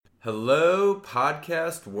Hello,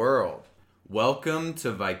 podcast world. Welcome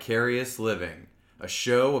to Vicarious Living, a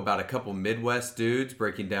show about a couple Midwest dudes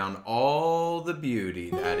breaking down all the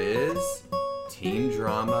beauty that is teen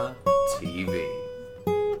drama TV.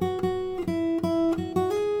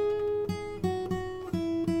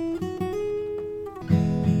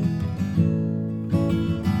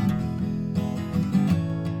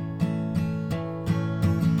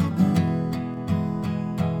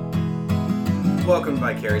 Welcome to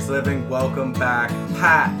Vicarious Living. Welcome back,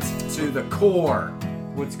 Pat, to the core.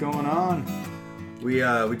 What's going on? We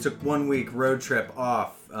took 1 week road trip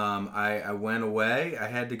off. I went away. I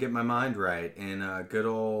had to get my mind right in good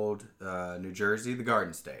old New Jersey, the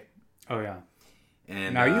Garden State. Oh yeah.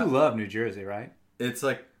 And now you love New Jersey, right? It's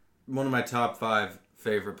like one of my top 5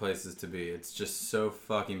 favorite places to be. It's just so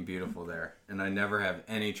fucking beautiful there, and I never have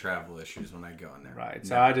any travel issues when I go in there. Right.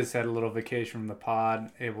 So Never. I just had a little vacation from the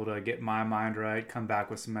pod, able to get my mind right, come back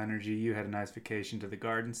with some energy. You had a nice vacation to the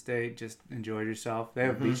Garden State, just enjoyed yourself. They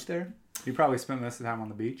have a beach there? You probably spent most of the time on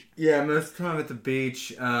the beach. Yeah, most of the time at the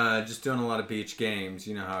beach, just doing a lot of beach games.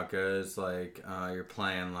 You know how it goes. Like, you're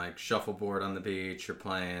playing, like, shuffleboard on the beach. You're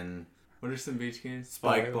playing, what are some beach games?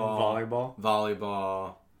 Spike ball.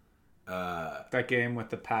 Volleyball. That game with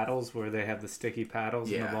the paddles where they have the sticky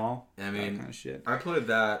paddles in the ball. I mean, that kind of shit. I played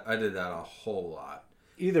that. I did that a whole lot.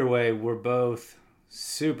 Either way, we're both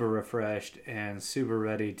super refreshed and super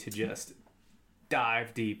ready to just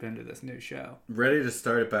dive deep into this new show. Ready to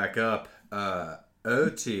start it back up.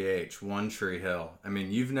 OTH, One Tree Hill. I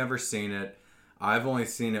mean, you've never seen it. I've only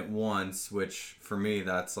seen it once, which for me,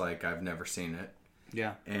 that's like I've never seen it.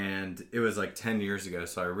 Yeah. And it was like 10 years ago,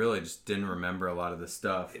 so I really just didn't remember a lot of the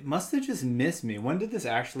stuff. It must have just missed me. When did this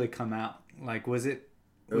actually come out? Like, was the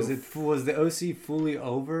OC fully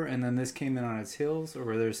over and then this came in on its heels, or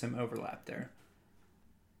were there some overlap there?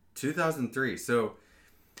 2003. So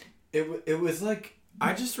it was like,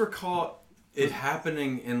 I just recall it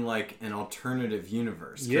happening in like an alternative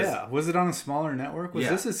universe. Yeah. Was it on a smaller network? Was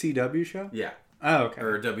this a CW show? Yeah. Oh, okay.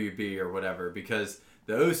 Or WB or whatever, because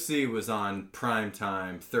the OC was on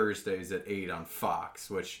primetime Thursdays at 8 on Fox,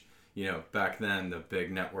 which, you know, back then the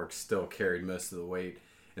big networks still carried most of the weight.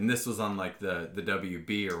 And this was on like the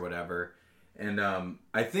WB or whatever. And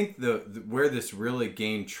I think the where this really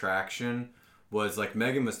gained traction was, like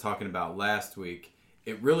Megan was talking about last week,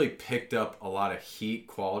 it really picked up a lot of heat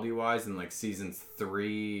quality-wise in like seasons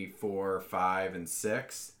 3, 4, 5, and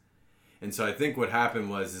 6. And so I think what happened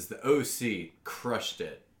was the OC crushed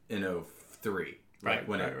it in 03. Right.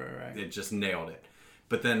 It just nailed it.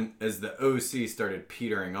 But then as the OC started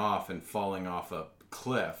petering off and falling off a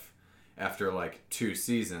cliff after like 2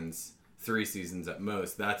 seasons, 3 seasons at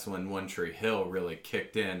most, that's when One Tree Hill really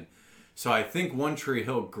kicked in. So I think One Tree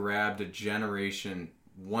Hill grabbed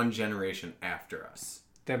one generation after us.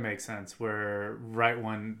 That makes sense. Where right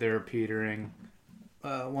when they're petering,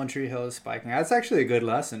 One Tree Hill is spiking. That's actually a good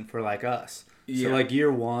lesson for like us. Yeah. So like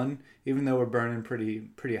year 1, even though we're burning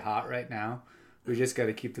pretty hot right now, we just got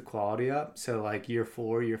to keep the quality up. So like year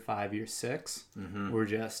 4, year 5, year 6, we're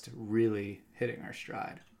just really hitting our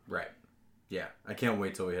stride. Right. Yeah. I can't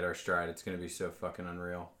wait till we hit our stride. It's going to be so fucking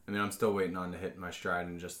unreal. I mean, I'm still waiting on to hit my stride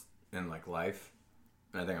in like life.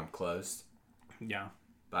 I think I'm close. Yeah.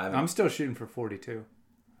 But I'm still shooting for 42.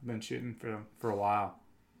 I've been shooting for a while.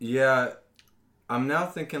 Yeah. I'm now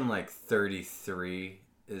thinking like 33,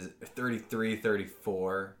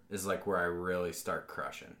 34 is like where I really start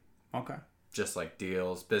crushing. Okay. Just like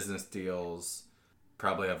business deals,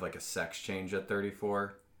 probably have like a sex change at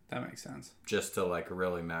 34. That makes sense. Just to like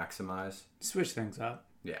really maximize. Switch things up.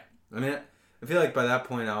 Yeah. I mean, I feel like by that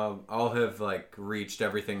point I'll have like reached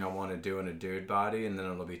everything I want to do in a dude body, and then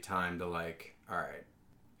it'll be time to like, all right,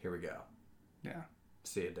 here we go. Yeah.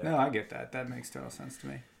 See you, Dad. No, I get that. That makes total sense to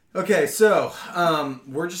me. Okay, so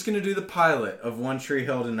we're just going to do the pilot of One Tree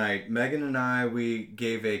Hill tonight. Megan and I, we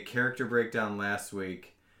gave a character breakdown last week.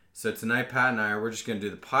 So tonight, Pat and we're just going to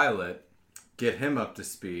do the pilot, get him up to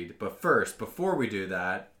speed. But first, before we do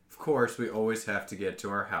that, of course, we always have to get to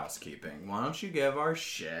our housekeeping. Why don't you give our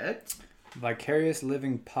shit?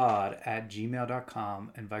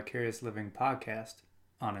 VicariousLivingPod@gmail.com and VicariousLivingPodcast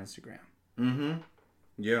on Instagram. Mm-hmm.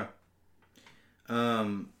 Yeah.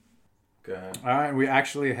 Go ahead. All right, we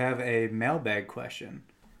actually have a mailbag question.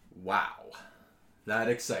 Wow. That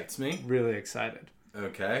excites me. Really excited.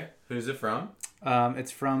 Okay. Who's it from?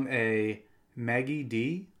 It's from a Maggie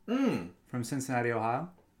D from Cincinnati, Ohio.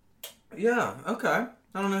 Yeah, okay.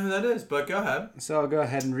 I don't know who that is, but go ahead. So I'll go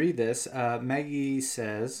ahead and read this. Maggie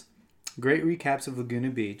says, great recaps of Laguna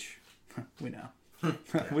Beach. We know.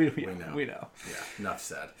 Yeah, we know. Yeah, enough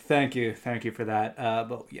said. Thank you for that.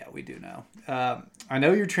 But yeah, we do know. I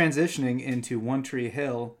know you're transitioning into One Tree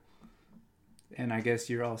Hill, and I guess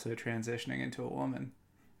you're also transitioning into a woman.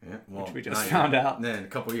 Yeah, well, which we just found out. Then a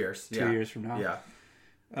couple years. 2 years from now. Yeah.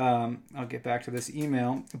 I'll get back to this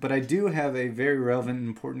email, but I do have a very relevant and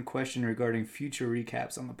important question regarding future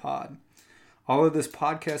recaps on the pod. Although this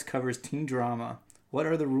podcast covers teen drama, what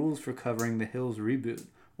are the rules for covering the Hills reboot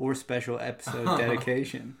or special episode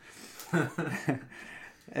dedication?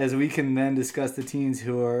 As we can then discuss the teens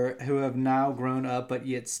who have now grown up but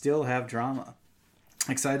yet still have drama.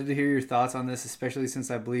 Excited to hear your thoughts on this, especially since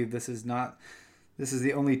I believe this is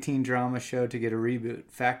the only teen drama show to get a reboot.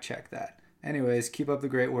 Fact check that. Anyways, keep up the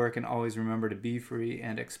great work and always remember to be free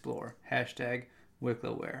and explore. Hashtag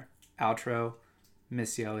Wickloware. Outro,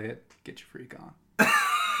 Missy Elliott, get your freak on.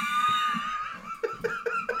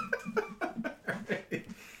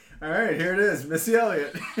 All right, here it is, Missy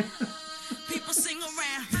Elliott. People sing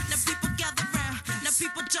around, now people gather round, now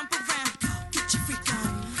people jump around. Get your freak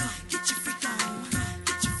on, get your freak on,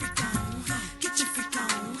 get your freak on, get your freak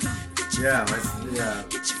on, get your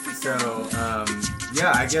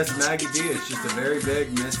Yeah, I guess Maggie D is just a very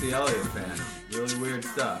big Missy Elliott fan. Really weird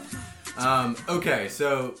stuff. Okay,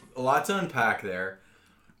 so a lot to unpack there.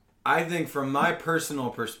 I think from my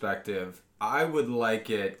personal perspective, I would like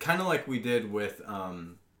it kind of like we did with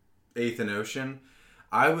Eighth and Ocean.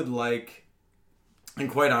 I would like, and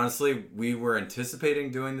quite honestly, we were anticipating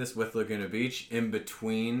doing this with Laguna Beach in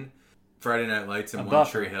between Friday Night Lights and One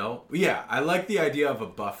Tree Hill. Yeah, I like the idea of a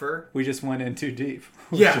buffer. We just went in too deep.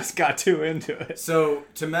 We just got too into it. So,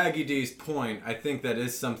 to Maggie D's point, I think that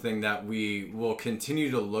is something that we will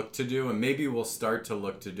continue to look to do, and maybe we'll start to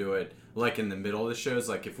look to do it like in the middle of the shows.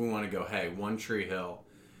 Like if we want to go, hey, One Tree Hill,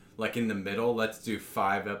 like in the middle, let's do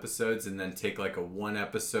 5 episodes and then take like a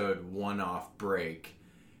 1-episode, one-off break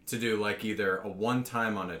to do like either a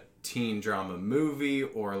one-time on a teen drama movie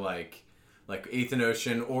or like Eighth and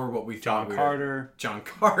Ocean or what we thought John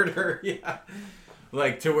Carter, yeah.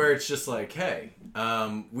 Like to where it's just like, hey,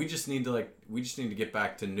 we just need to get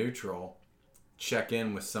back to neutral, check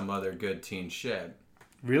in with some other good teen shit.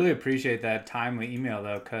 Really appreciate that timely email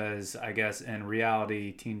though, because I guess in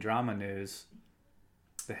reality teen drama news,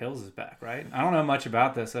 The Hills is back, right? I don't know much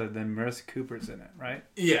about this other than Marissa Cooper's in it, right?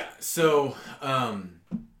 Yeah. So I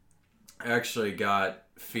actually got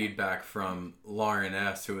feedback from Lauren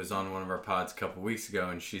S., who was on one of our pods a couple weeks ago,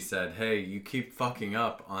 and she said, hey, you keep fucking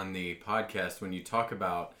up on the podcast when you talk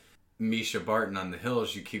about Misha Barton on The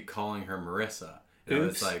Hills, you keep calling her Marissa. And I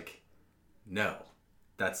was like, no,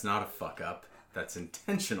 that's not a fuck up. That's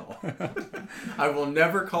intentional. I will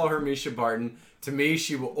never call her Misha Barton. To me,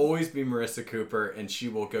 she will always be Marissa Cooper, and she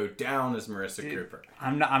will go down as Marissa Cooper.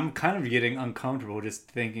 I'm kind of getting uncomfortable just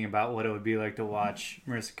thinking about what it would be like to watch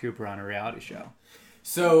Marissa Cooper on a reality show.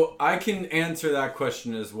 So I can answer that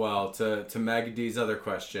question as well to Maggie D's other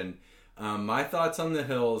question. My thoughts on The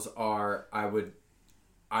Hills are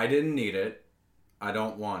I didn't need it. I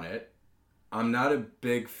don't want it. I'm not a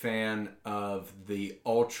big fan of the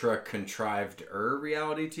ultra contrived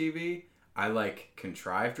reality TV. I like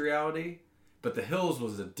contrived reality, but The Hills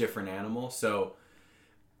was a different animal. So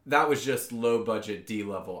that was just low budget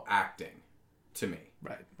D-level acting to me.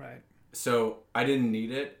 Right. So I didn't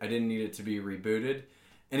need it. I didn't need it to be rebooted.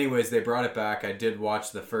 Anyways, they brought it back. I did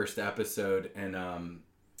watch the first episode, and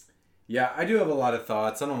yeah, I do have a lot of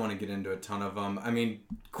thoughts. I don't want to get into a ton of them. I mean,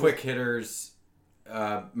 quick hitters.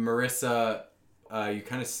 Marissa, you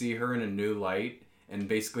kind of see her in a new light and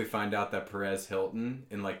basically find out that Perez Hilton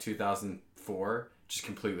in like 2004 just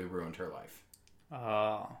completely ruined her life.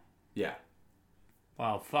 Oh. Yeah.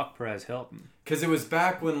 Wow, fuck Perez Hilton. Because it was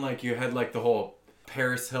back when like you had like the whole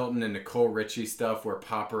Paris Hilton and Nicole Richie stuff where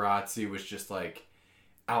paparazzi was just like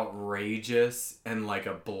outrageous, and like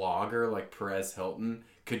a blogger like Perez Hilton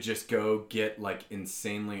could just go get like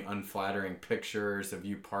insanely unflattering pictures of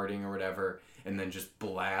you partying or whatever and then just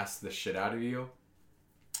blast the shit out of you.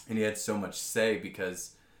 And he had so much say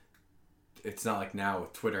because it's not like now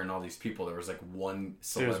with Twitter and all these people. There was like one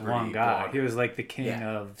celebrity. There was one guy. blogger. He was like the king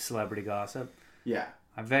of celebrity gossip. Yeah.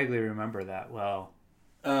 I vaguely remember that well.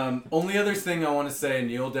 Only other thing I want to say,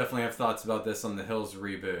 and you'll definitely have thoughts about this on the Hills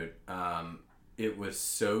reboot. It was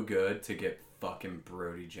so good to get fucking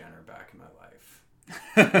Brody Jenner back in my life.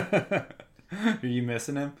 Are you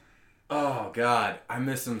missing him? Oh God, I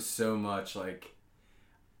miss him so much. Like,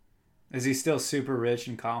 is he still super rich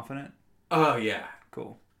and confident? Oh yeah,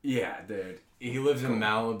 cool. Yeah, dude. He lives in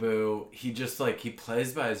Malibu. He just like he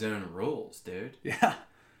plays by his own rules, dude. Yeah.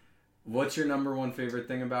 What's your number one favorite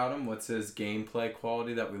thing about him? What's his gameplay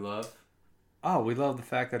quality that we love? Oh, we love the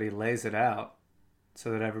fact that he lays it out.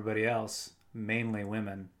 so that everybody else, mainly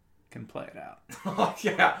women, can play it out. Oh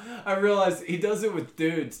yeah, I realized he does it with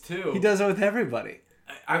dudes too. He does it with everybody.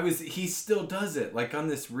 He still does it. Like on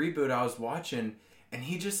this reboot I was watching, and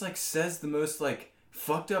he just like says the most like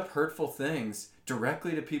fucked up, hurtful things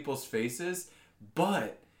directly to people's faces.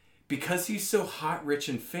 But because he's so hot, rich,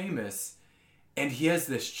 and famous, and he has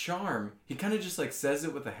this charm, he kind of just like says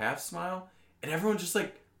it with a half smile, and everyone just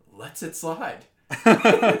like lets it slide.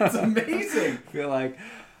 It's amazing. I feel like,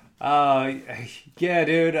 yeah,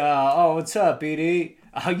 dude. What's up, BD?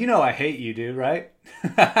 You know I hate you, dude, right?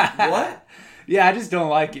 What? Yeah, I just don't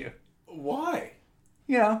like you. Why?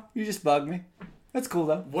 You know, you just bug me. That's cool,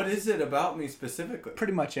 though. What is it about me specifically?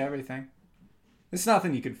 Pretty much everything. It's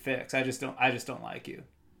nothing you can fix. I just don't like you.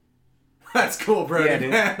 That's cool, Brody. Yeah,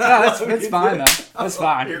 dude. Man. No, that's fine, though. That's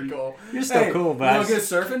fine. You're cool. You're still cool, but you want to go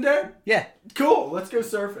surfing, Dad? Yeah. Cool. Let's go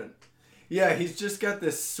surfing. Yeah, he's just got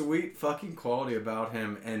this sweet fucking quality about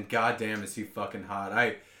him, and goddamn is he fucking hot.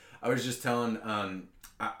 I was just telling,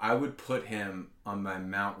 I would put him on my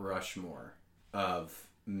Mount Rushmore of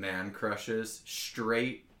man crushes,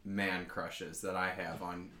 straight man crushes that I have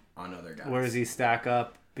on other guys. Where does he stack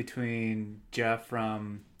up between Jeff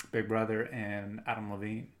from Big Brother and Adam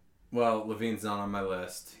Levine? Well, Levine's not on my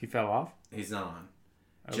list. He fell off? He's not on.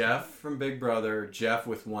 Okay. Jeff from Big Brother, Jeff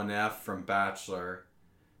with one F from Bachelor.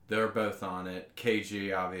 They're both on it.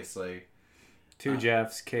 KG, obviously. Two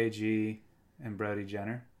Jeffs, KG, and Brody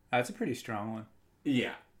Jenner. That's a pretty strong one.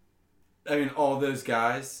 Yeah. I mean, all those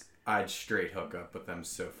guys, I'd straight hook up with them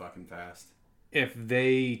so fucking fast. If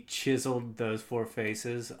they chiseled those four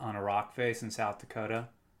faces on a rock face in South Dakota,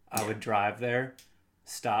 I would drive there,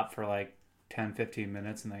 stop for like 10, 15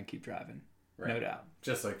 minutes, and then keep driving. Right. No doubt.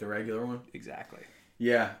 Just like the regular one? Exactly.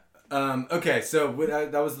 Yeah. Okay, so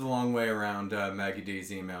that was the long way around Maggie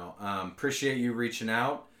D's email. Appreciate you reaching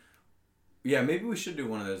out. Yeah, maybe we should do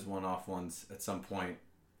one of those one-off ones at some point.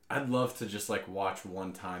 I'd love to just like watch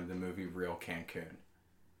one time the movie Real Cancun.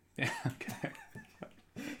 Yeah, okay.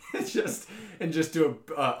 just do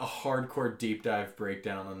a hardcore deep dive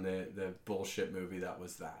breakdown on the bullshit movie that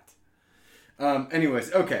was that.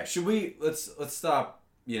 Anyways, okay, should we let's stop,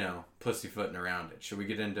 pussyfooting around it. Should we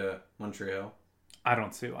get into One Tree Hill? I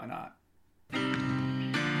don't see why not. I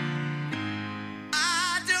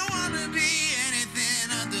don't wanna be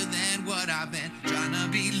anything other than what I've been trying to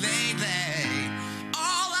be lately.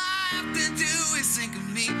 All I have to do is think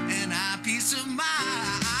of me and I peace of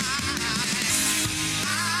mind.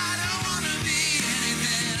 I don't wanna be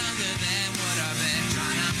anything other than what I've been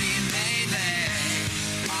trying to be lately.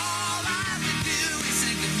 All I have to do is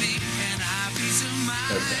think of me and I peace of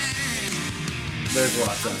mind. Okay. There's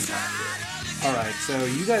lots of unpack here. All right, so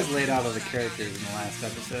you guys laid out all the characters in the last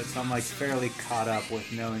episode, so I'm like fairly caught up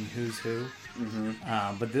with knowing who's who.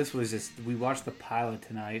 Mm-hmm. But this was just, we watched the pilot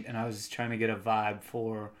tonight, and I was just trying to get a vibe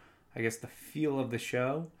for, I guess, the feel of the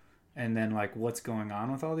show, and then like what's going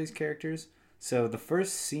on with all these characters. So the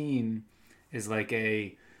first scene is like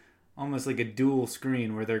almost like a dual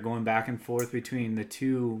screen where they're going back and forth between the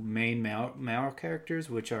two main male characters,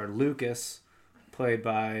 which are Lucas, played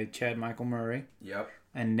by Chad Michael Murray. Yep.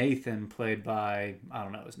 And Nathan, played by, I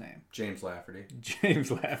don't know his name. James Lafferty.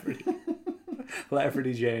 James Lafferty.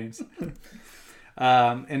 Lafferty James.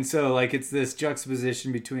 And so, like, it's this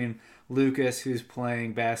juxtaposition between Lucas, who's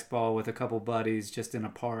playing basketball with a couple buddies just in a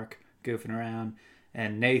park, goofing around,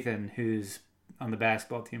 and Nathan, who's on the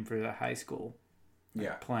basketball team for the high school.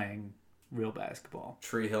 Yeah. Playing real basketball.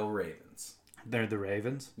 Tree Hill Ravens. They're the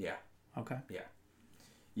Ravens? Yeah. Okay. Yeah.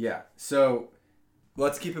 Yeah. So,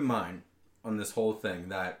 let's keep in mind on this whole thing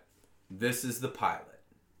that this is the pilot.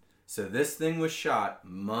 So this thing was shot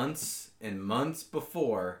months and months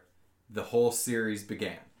before the whole series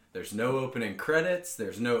began. There's no opening credits.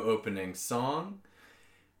 There's no opening song.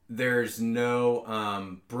 There's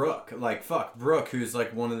no Brooke. Brooke, who's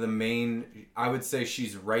like one of the main, I would say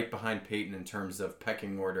she's right behind Peyton in terms of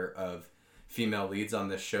pecking order of female leads on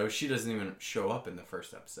this show. She doesn't even show up in the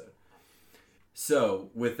first episode.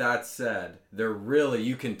 So, with that said,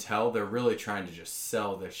 you can tell they're really trying to just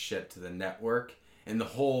sell this shit to the network. And the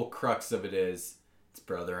whole crux of it is, it's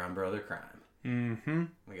brother on brother crime. Mm-hmm.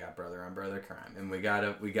 We got brother on brother crime. And we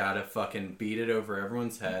gotta fucking beat it over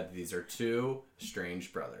everyone's head. These are two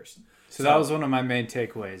strange brothers. So that was one of my main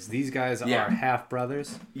takeaways. These guys are half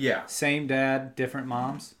brothers. Yeah. Same dad, different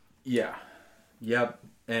moms. Yeah. Yep.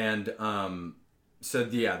 And, so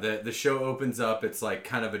yeah, the show opens up. It's like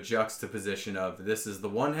kind of a juxtaposition of this is the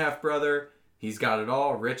one half brother. He's got it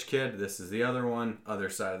all, rich kid. This is the other one, other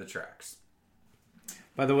side of the tracks.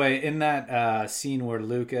 By the way, in that scene where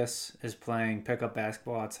Lucas is playing pickup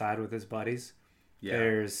basketball outside with his buddies,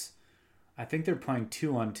 there's, I think they're playing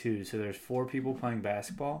 2-on-2, so there's 4 people playing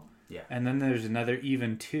basketball. Yeah. And then there's another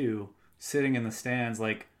even 2 sitting in the stands,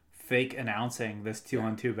 like fake announcing this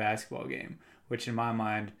 2-on-2 basketball game, which in my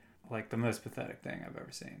mind, like the most pathetic thing I've ever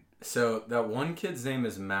seen. So that one kid's name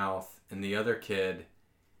is Mouth, and the other kid,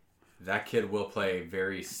 that kid will play a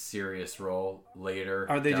very serious role later.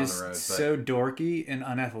 Are they down just the road, so dorky and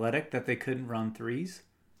unathletic that they couldn't run threes?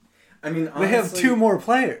 I mean, honestly, they have 2 more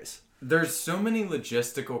players. There's so many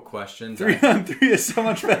logistical questions. 3-on-3 is so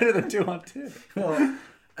much better than 2-on-2. Well,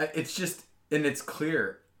 it's just, and it's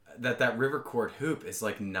clear that river court hoop is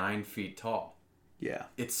like 9 feet tall. Yeah.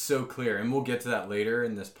 It's so clear. And we'll get to that later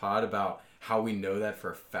in this pod about how we know that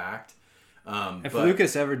for a fact. If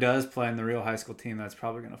Lucas ever does play in the real high school team, that's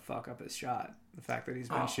probably going to fuck up his shot. The fact that he's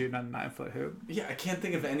been shooting on a 9-foot hoop. Yeah, I can't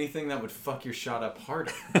think of anything that would fuck your shot up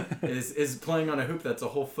harder. is playing on a hoop that's a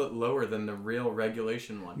whole foot lower than the real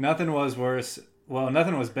regulation one. Nothing was worse. Well,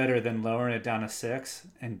 nothing was better than lowering it down to 6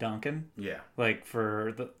 and dunking. Yeah. Like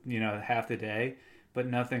for half the day. But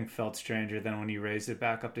nothing felt stranger than when you raised it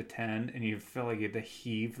back up to 10 and you feel like you had to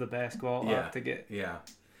heave the basketball up to get. Yeah.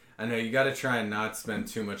 I know, you got to try and not spend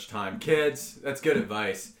too much time. Kids, that's good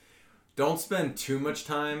advice. Don't spend too much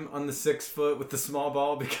time on the 6 foot with the small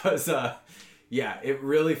ball because, it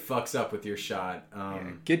really fucks up with your shot.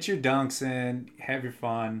 Get your dunks in, have your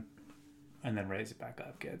fun, and then raise it back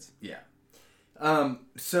up, kids. Yeah. As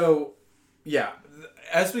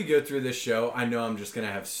we go through this show, I know I'm just going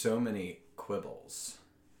to have so many quibbles.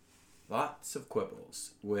 Lots of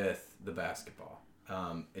quibbles with the basketball.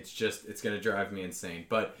 It's going to drive me insane.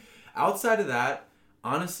 But outside of that,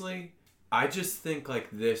 honestly, I just think like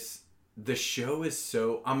the show is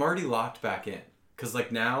so, I'm already locked back in. Cause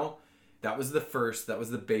like now that was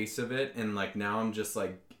the base of it. And like now I'm just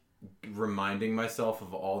like reminding myself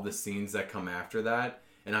of all the scenes that come after that.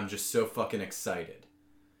 And I'm just so fucking excited.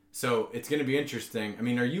 So it's going to be interesting. I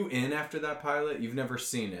mean, are you in after that pilot? You've never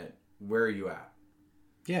seen it. Where are you at?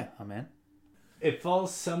 Yeah, I'm in. It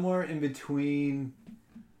falls somewhere in between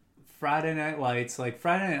Friday Night Lights. Like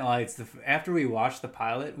Friday Night Lights, after we watched the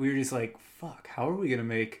pilot, we were just like, fuck, how are we going to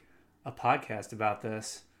make a podcast about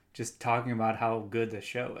this? Just talking about how good the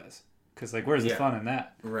show is. Because like, where's the fun in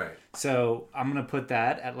that? Right. So I'm going to put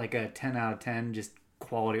that at like a 10 out of 10, just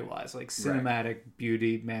quality-wise. Like cinematic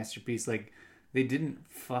beauty, masterpiece. Like they didn't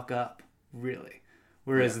fuck up, really.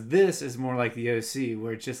 Whereas this is more like the OC,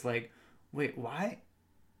 where it's just like, wait, why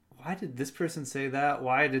did this person say that?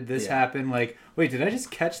 Why did this happen? Like, wait, did I just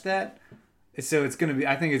catch that? So I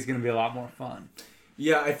think it's going to be a lot more fun.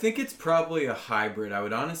 Yeah, I think it's probably a hybrid. I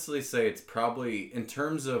would honestly say it's probably in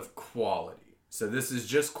terms of quality. So this is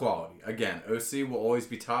just quality. Again, OC will always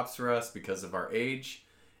be tops for us because of our age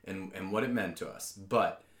and what it meant to us.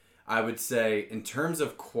 But I would say in terms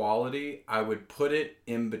of quality, I would put it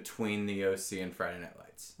in between the OC and Friday Night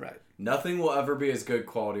Lights. Right. Nothing will ever be as good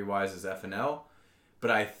quality-wise as FNL,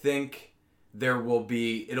 but I think it'll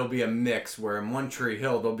be a mix where in One Tree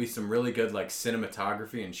Hill, there'll be some really good like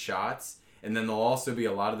cinematography and shots, and then there'll also be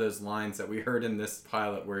a lot of those lines that we heard in this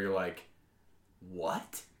pilot where you're like,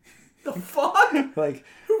 what? The fuck? Like,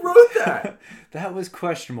 who wrote that? That was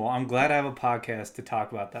questionable. I'm glad I have a podcast to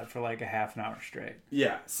talk about that for like a half an hour straight.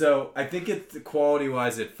 Yeah, so I think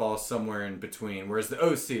quality-wise, it falls somewhere in between. Whereas the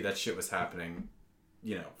OC, that shit was happening,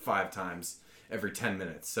 5 times every 10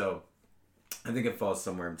 minutes. So I think it falls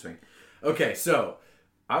somewhere in between. Okay, so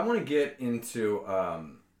I want to get into,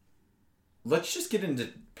 let's just get into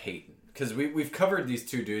Peyton. Because we've covered these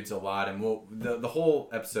 2 dudes a lot, and the whole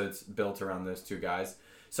episode's built around those 2 guys.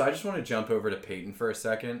 So I just want to jump over to Peyton for a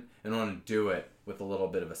second, and I want to do it with a little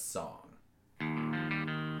bit of a song.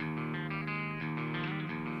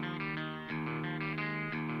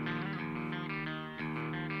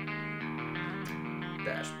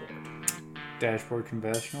 Dashboard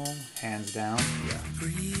conventional, hands down. Yeah.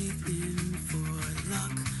 Breathe in for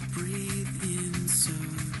luck, breathe in so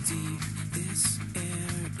deep. This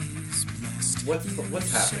air is blessed.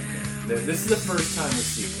 What's happening here? This is the first time we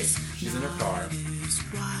see Peyton. She's in her car.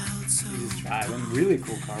 She's driving. Really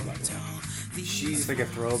cool car, by the way. She's like a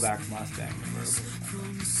throwback Mustang.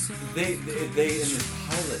 They in this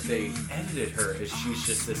pilot, they edited her as she's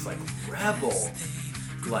just this like rebel,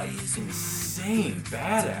 like insane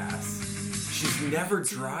badass. She's never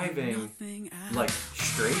driving like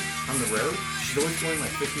straight on the road. She's always going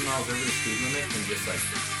like 50 miles over the speed limit and just like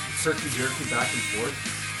turkey jerky back and forth,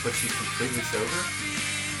 but she's completely sober.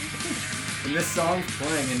 And this song's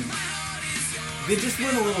playing, and they just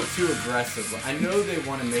went a little too aggressive. I know they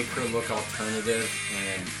want to make her look alternative,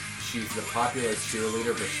 and she's the popular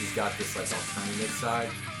cheerleader, but she's got this like alternative side.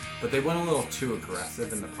 But they went a little too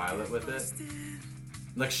aggressive in the pilot with it.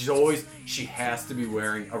 Like she has to be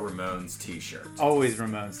wearing a Ramones t-shirt. Always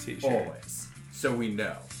Ramones t-shirt. Always. So we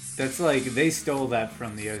know. That's like, they stole that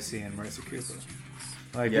from the OC and Marissa Cooper.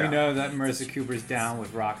 Like, we know that Marissa Cooper's down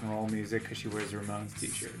with rock and roll music because she wears a Ramones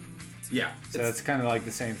t-shirt. Yeah. So it's kind of like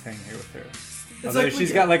the same thing here with her. It's Although like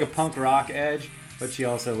she's got like a punk rock edge, but she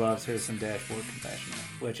also loves her some Dashboard Confessional,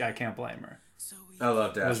 which I can't blame her. I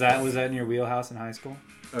love Dashboard. Was that in your wheelhouse in high school?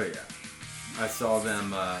 Oh yeah. I saw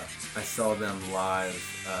them live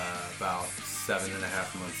about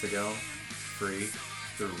 7.5 months ago, free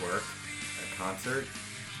through work, at a concert,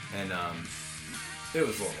 and it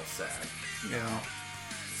was a little sad. You know,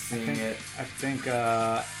 seeing it. I think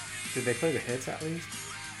did they play the hits at least?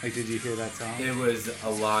 Like, did you hear that song? It was a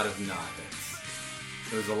lot of not hits.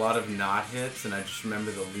 There was a lot of not hits, and I just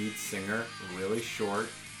remember the lead singer, really short,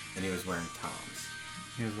 and he was wearing Toms.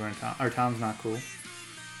 He was wearing Toms. Are Toms not cool?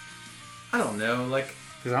 I don't know, like...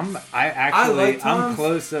 Because I'm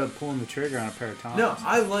close to pulling the trigger on a pair of Toms. No,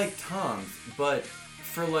 I like Toms, but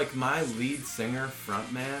for, like, my lead singer,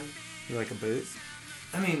 frontman... You like a boot?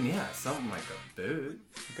 I mean, yeah, something like a boot.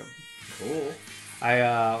 Like Cool.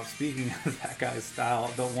 Speaking of that guy's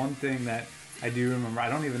style, the one thing that I do remember, I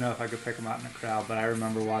don't even know if I could pick him out in a crowd, but I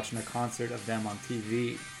remember watching a concert of them on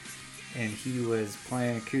TV, and he was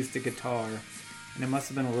playing acoustic guitar, and it must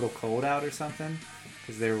have been a little cold out or something,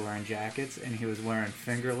 because they were wearing jackets, and he was wearing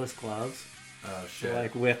fingerless gloves. Oh, shit.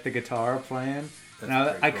 Like, with the guitar playing. That's and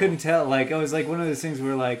I cool. couldn't tell, like, it was like one of those things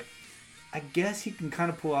where, like, I guess you can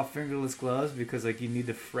kind of pull off fingerless gloves because, like, you need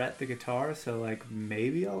to fret the guitar, so, like,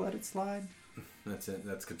 maybe I'll let it slide. That's it.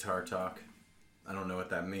 That's guitar talk. I don't know what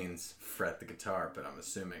that means, fret the guitar, but I'm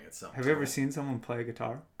assuming it's something. Have you ever seen someone play a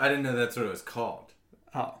guitar? I didn't know that's what it was called.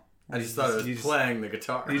 Oh. I just thought it was playing the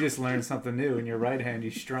guitar. You just learned something new. In your right hand, you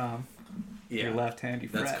strum. Yeah. Your left hand, you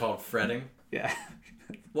fret. That's called fretting? Yeah.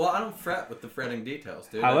 Well, I don't fret with the fretting details,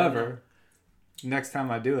 dude. However, next time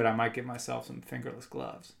I do it, I might get myself some fingerless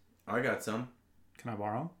gloves. I got some. Can I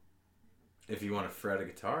borrow them? If you want to fret a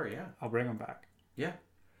guitar, yeah. I'll bring them back. Yeah.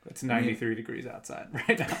 It's 93 degrees outside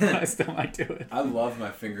right now, but I still might do it. I love my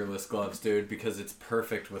fingerless gloves, dude, because it's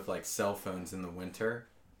perfect with, like, cell phones in the winter,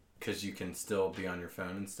 because you can still be on your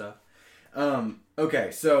phone and stuff. Okay,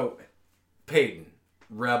 so Peyton,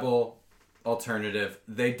 Rebel, Alternative,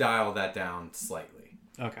 they dial that down slightly.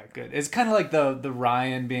 Okay, good. It's kind of like the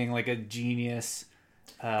Ryan being like a genius.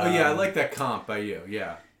 Oh yeah, I like that comp by you.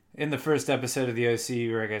 Yeah. In the first episode of the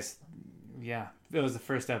OC, or I guess, yeah, it was the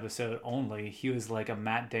first episode only. He was like a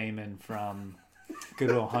Matt Damon from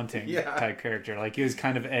Good Will Hunting type character. Like, he was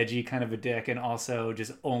kind of edgy, kind of a dick, and also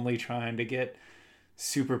just only trying to get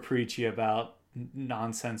super preachy about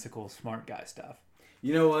nonsensical smart guy stuff.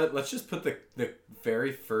 You know what? Let's just put the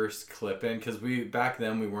very first clip in, because back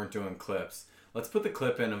then we weren't doing clips. Let's put the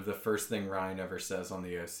clip in of the first thing Ryan ever says on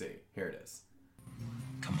the OC. Here it is.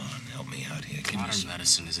 Come on, help me out here. Modern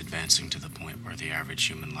medicine is advancing to the point where the average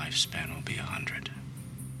human lifespan will be 100.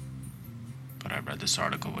 But I read this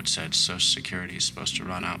article which said Social Security is supposed to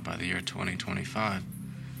run out by the year 2025,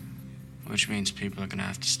 which means people are going to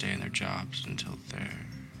have to stay in their jobs until they're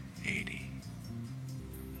 80.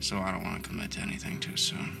 So I don't want to commit to anything too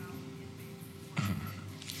soon.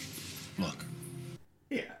 Look.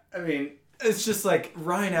 Yeah, I mean, it's just like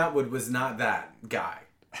Ryan Atwood was not that guy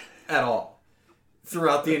at all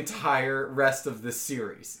throughout the entire rest of this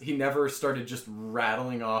series. He never started just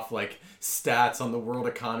rattling off like stats on the world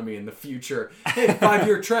economy in the future. Hey,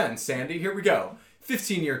 5-year trends, Sandy, here we go.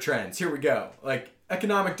 15-year trends, here we go. Like,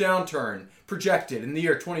 economic downturn projected in the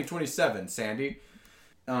year 2027, Sandy.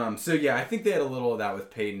 So yeah, I think they had a little of that with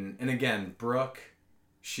Peyton. And again, Brooke,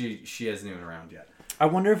 she isn't even around yet. I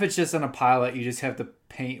wonder if it's just on a pilot you just have to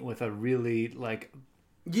paint with a really like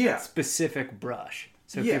specific brush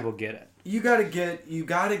so people get it. You gotta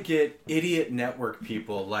get idiot network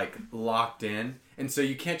people like locked in, and so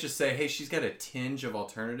you can't just say, hey, she's got a tinge of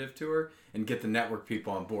alternative to her, and get the network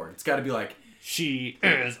people on board. It's gotta be like, she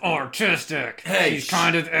is artistic. Hey, she's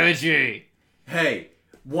kind of edgy. Hey,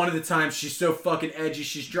 one of the times she's so fucking edgy,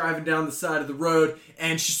 she's driving down the side of the road,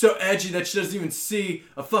 and she's so edgy that she doesn't even see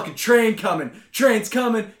a fucking train coming. Train's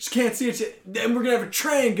coming, she can't see it, and we're gonna have a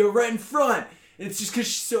train go right in front. And it's just because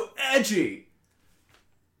she's so edgy.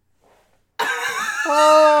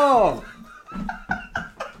 Oh!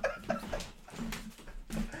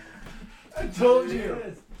 I told you.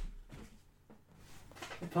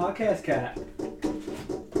 The podcast cat.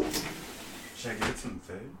 Should I get some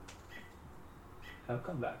food? I'll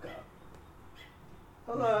come back up.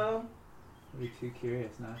 Hello. I'd be too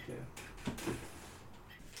curious not to.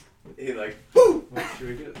 He like, woo! What should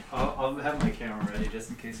we do? I'll have my camera ready just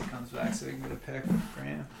in case he comes back so we can get a pic of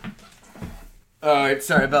Graham. All right,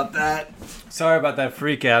 sorry about that. Sorry about that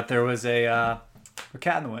freak out. There was a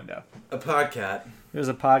cat in the window. A podcat. There's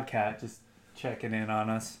a podcat just checking in on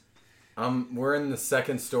us. We're in the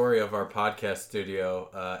second story of our podcast studio,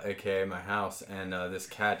 aka my house, and this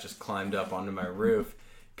cat just climbed up onto my roof,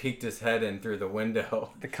 peeked his head in through the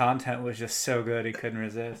window. The content was just so good he couldn't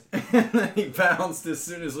resist. And then he bounced as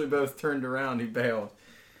soon as we both turned around. He bailed.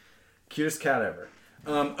 Cutest cat ever.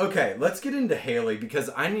 Okay, let's get into Haley because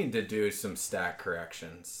I need to do some stat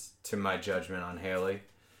corrections to my judgment on Haley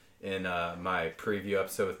in my preview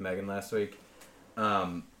episode with Megan last week.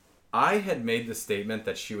 I had made the statement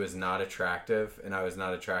that she was not attractive and I was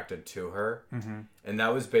not attracted to her. Mm-hmm. And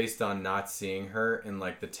that was based on not seeing her in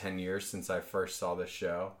like the 10 years since I first saw this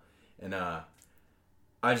show. And I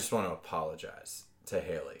just want to apologize to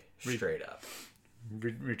Haley straight up.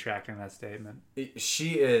 Retracting that statement.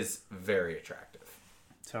 She is very attractive.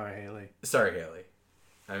 Sorry, Haley. Sorry, Haley.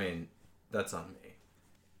 I mean, that's on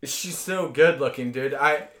me. She's so good looking, dude.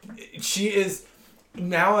 She is.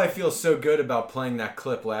 Now I feel so good about playing that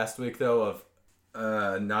clip last week, though, of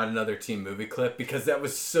Not Another Teen Movie clip, because that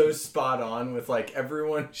was so spot on with, like,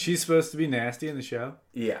 everyone. She's supposed to be nasty in the show?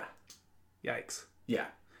 Yeah. Yikes. Yeah.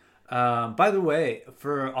 By the way,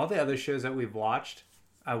 for all the other shows that we've watched,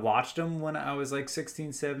 I watched them when I was like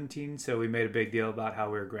 16, 17, so we made a big deal about how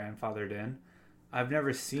we were grandfathered in. I've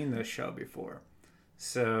never seen this show before.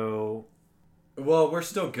 So... Well, we're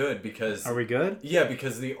still good because... Are we good? Yeah,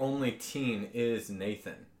 because the only teen is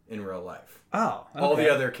Nathan in real life. Oh, okay. All the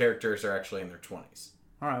other characters are actually in their 20s.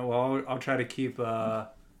 All right, well, I'll try to keep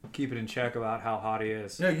it in check about how hot he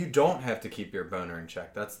is. No, you don't have to keep your boner in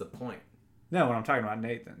check. That's the point. No, when I'm talking about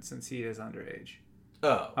Nathan, since he is underage.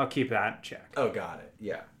 Oh. I'll keep that in check. Oh, got it.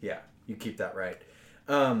 Yeah. You keep that right.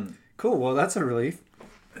 Cool, well, that's a relief.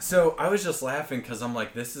 So I was just laughing because I'm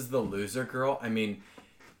like, this is the loser girl. I mean...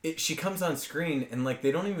 she comes on screen and like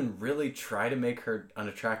they don't even really try to make her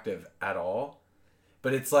unattractive at all,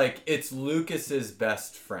 but it's like it's Lucas's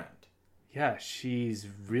best friend. Yeah, she's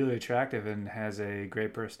really attractive and has a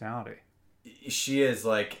great personality. She is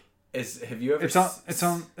like, have you ever?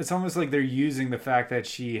 It's almost like they're using the fact that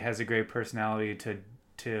she has a great personality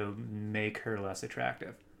to make her less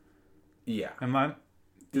attractive. Yeah.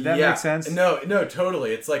 Did that make sense? No,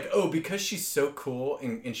 totally. It's like, oh, because she's so cool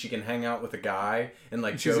and she can hang out with a guy and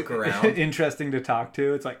like joke around. Interesting to talk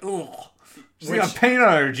to. It's like, ugh. She's got paint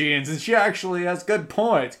on her jeans and she actually has good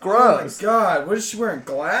points. Gross. Oh my God. What is she wearing?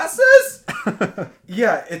 Glasses?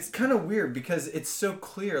 Yeah, it's kind of weird because it's so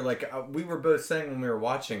clear. Like we were both saying when we were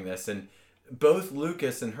watching this and both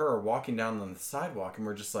Lucas and her are walking down on the sidewalk and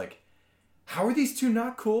we're just like, how are these two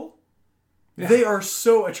not cool? Yeah. They are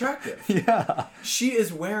so attractive. Yeah. She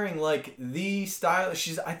is wearing like the style.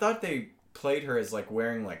 I thought they played her as like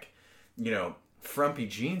wearing like, you know, frumpy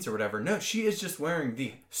jeans or whatever. No, she is just wearing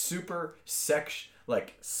the super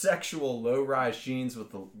sexual low-rise jeans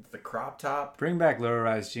with the crop top. Bring back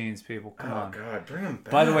low-rise jeans, people. Come on. Oh God, bring them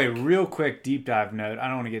back. By the way, real quick deep dive note. I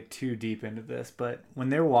don't want to get too deep into this, but when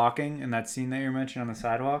they're walking in that scene that you're mentioning on the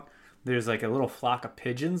sidewalk, there's like a little flock of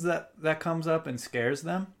pigeons that comes up and scares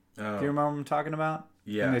them. Oh. Do you remember what I'm talking about?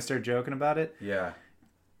 Yeah. And they start joking about it? Yeah.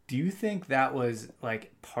 Do you think that was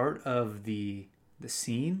like part of the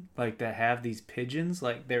scene? Like to have these pigeons,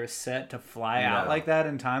 like they're set to fly out like that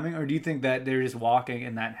in timing? Or do you think that they're just walking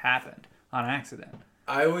and that happened on accident?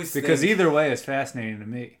 I always Because either way is fascinating to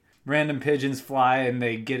me. Random pigeons fly and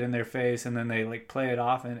they get in their face and then they like play it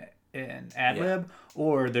off and ad-lib,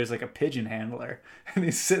 or there's like a pigeon handler and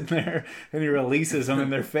he's sitting there and he releases them in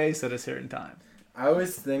their face at a certain time. I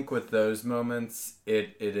always think with those moments,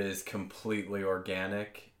 it is completely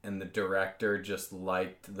organic, and the director just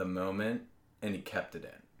liked the moment, and he kept it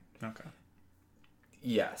in. Okay.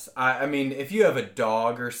 Yes. I mean, if you have a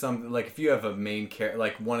dog or something, like if you have a main character,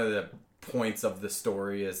 like one of the points of the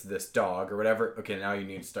story is this dog or whatever, okay, now you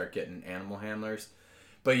need to start getting animal handlers.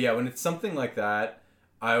 But yeah, when it's something like that,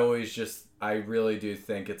 I really do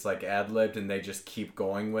think it's like ad-libbed and they just keep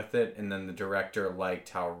going with it. And then the director liked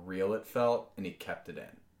how real it felt and he kept it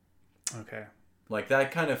in. Okay. Like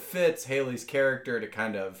that kind of fits Haley's character to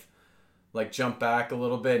kind of like jump back a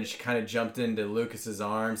little bit. And she kind of jumped into Lucas's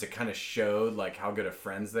arms. It kind of showed like how good of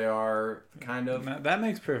friends they are, kind of. That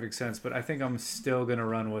makes perfect sense. But I think I'm still going to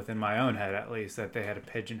run with in my own head, at least, that they had a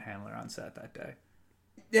pigeon handler on set that day.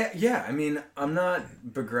 Yeah. I mean, I'm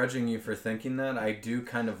not begrudging you for thinking that. I do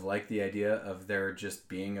kind of like the idea of there just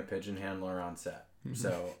being a pigeon handler on set. Mm-hmm.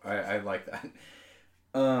 So I like that.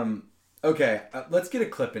 Okay, let's get a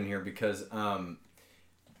clip in here because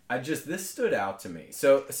this stood out to me.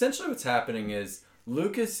 So essentially what's happening is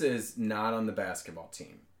Lucas is not on the basketball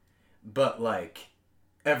team, but like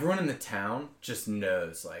everyone in the town just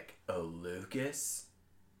knows, like, oh, Lucas,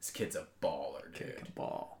 this kid's a baller, dude.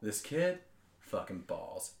 Ball. This kid fucking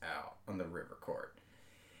balls out on the river court.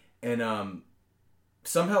 And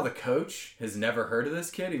somehow the coach has never heard of this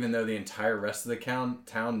kid, even though the entire rest of the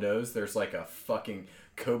town knows there's like a fucking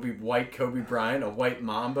white Kobe Bryant, a white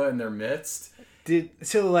Mamba in their midst. And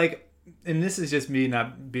this is just me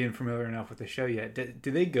not being familiar enough with the show yet.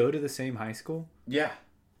 Do they go to the same high school? Yeah.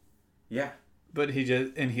 But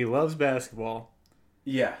he loves basketball.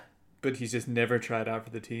 Yeah. But he's just never tried out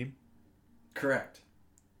for the team? Correct.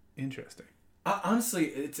 Interesting. Honestly,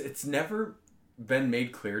 it's never been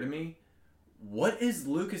made clear to me, what is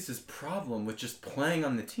Lucas's problem with just playing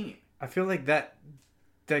on the team? I feel like that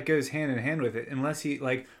goes hand in hand with it. Unless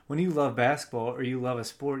when you love basketball or you love a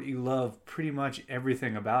sport, you love pretty much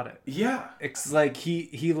everything about it. Yeah. It's like he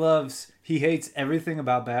hates everything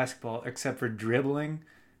about basketball except for dribbling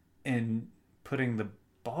and putting the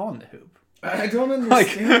ball in the hoop. I don't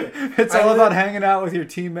understand it. It's all about hanging out with your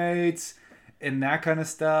teammates and that kind of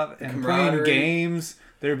stuff and playing games.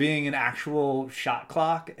 There being an actual shot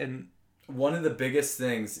clock. And one of the biggest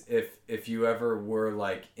things, if you ever were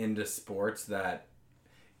like into sports that,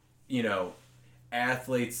 you know,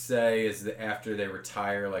 athletes say is that after they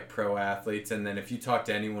retire, like pro athletes, and then if you talk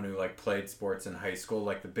to anyone who like played sports in high school,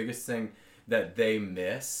 like the biggest thing that they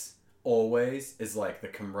miss always is like the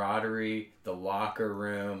camaraderie, the locker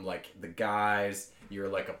room, like the guys. You're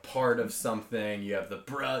like a part of something. You have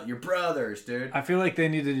your brothers, dude. I feel like they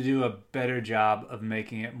needed to do a better job of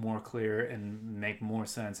making it more clear and make more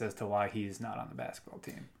sense as to why he's not on the basketball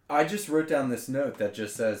team. I just wrote down this note that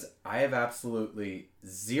just says, I have absolutely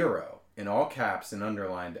zero, in all caps and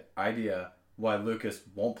underlined, idea why Lucas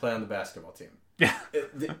won't play on the basketball team. Yeah.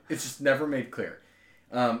 It's just never made clear.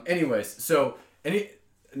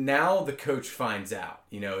 Now the coach finds out.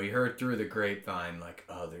 You know, he heard through the grapevine, like,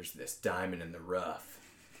 oh, there's this diamond in the rough.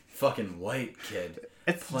 Fucking white kid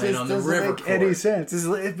playing on the river court. It doesn't make any sense.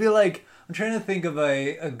 It'd be like, I'm trying to think of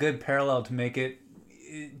a good parallel to make it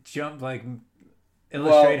jump, like,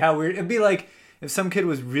 illustrate how weird. It'd be like if some kid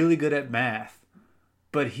was really good at math,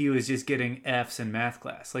 but he was just getting F's in math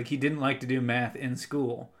class. Like, he didn't like to do math in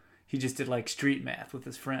school. He just did, like, street math with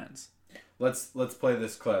his friends. Let's play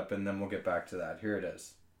this clip, and then we'll get back to that. Here it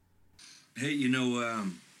is. Hey,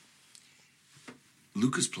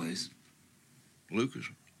 Lucas plays. Lucas?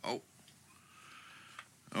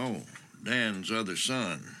 Oh, Dan's other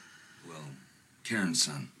son. Well, Karen's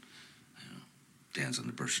son. Dan's on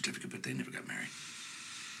the birth certificate, but they never got married.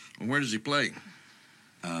 Well, where does he play?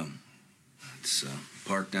 It's a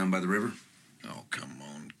park down by the river. Oh, come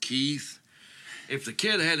on, Keith. If the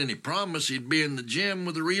kid had any promise, he'd be in the gym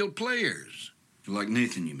with the real players. Like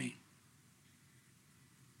Nathan, you mean?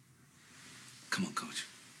 Come on, Coach.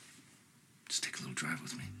 Just take a little drive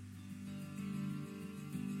with me.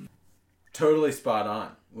 Totally spot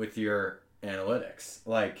on with your analytics.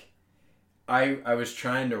 Like, I was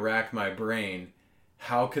trying to rack my brain.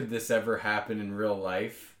 How could this ever happen in real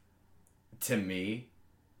life to me?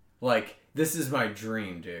 Like, this is my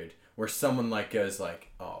dream, dude. Where someone like goes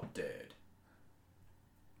like, oh, dude.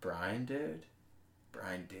 Brian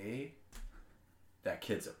D? That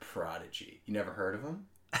kid's a prodigy. You never heard of him?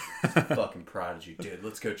 He's a fucking prodigy, dude.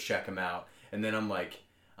 Let's go check him out. And then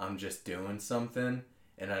I'm just doing something,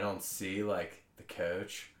 and I don't see, like, the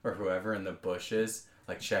coach or whoever in the bushes,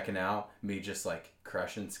 like, checking out me just, like,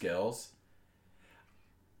 crushing skills.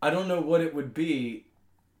 I don't know what it would be.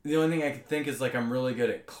 The only thing I could think is, like, I'm really good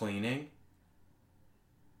at cleaning.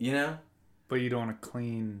 You know? But you don't want to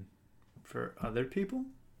clean for other people?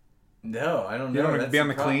 No, I don't know. You don't want to be on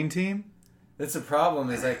the clean team? That's the problem,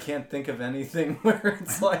 is I can't think of anything where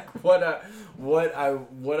it's like what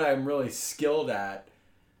I'm really skilled at.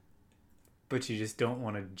 But you just don't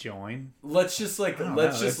want to join? Let's just look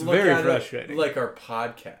at it like our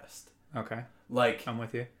podcast. Okay. Like, I'm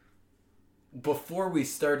with you. Before we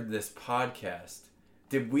started this podcast,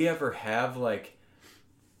 did we ever have like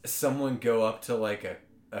someone go up to like a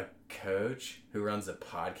coach who runs a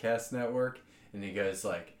podcast network and he goes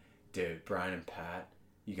like, dude, Brian and Pat,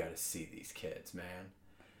 you got to see these kids, man.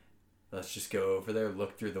 Let's just go over there,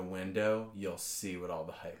 look through the window. You'll see what all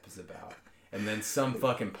the hype is about. And then some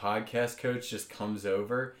fucking podcast coach just comes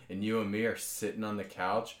over and you and me are sitting on the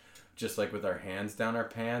couch just like with our hands down our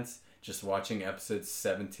pants, just watching episode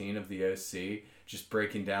 17 of The OC, just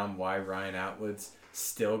breaking down why Ryan Atwood's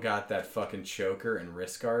still got that fucking choker and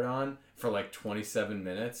wrist guard on for like 27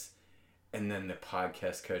 minutes. And then the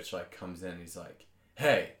podcast coach like comes in and he's like,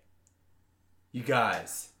 hey, you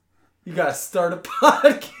guys start a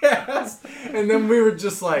podcast. And then we were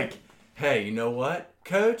just like, hey, you know what,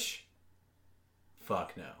 coach?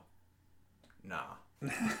 fuck no. Nah.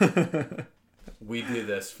 We do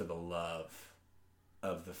this for the love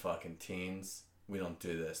of the fucking teens. We don't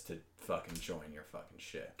do this to fucking join your fucking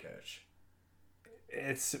shit, coach.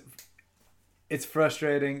 It's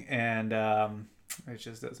frustrating, and it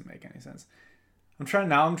just doesn't make any sense. I'm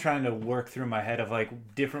trying to work through my head of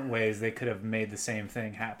like different ways they could have made the same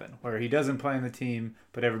thing happen, where he doesn't play in the team,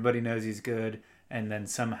 but everybody knows he's good, and then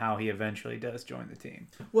somehow he eventually does join the team.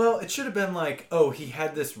 Well, it should have been like, oh, he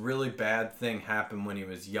had this really bad thing happen when he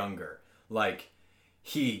was younger. Like,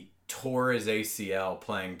 he tore his ACL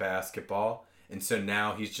playing basketball, and so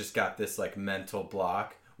now he's just got this like mental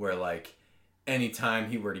block where like anytime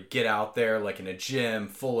he were to get out there like in a gym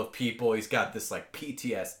full of people, he's got this like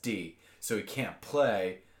PTSD. So he can't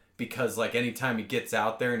play because like anytime he gets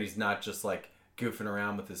out there and he's not just like goofing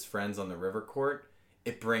around with his friends on the river court,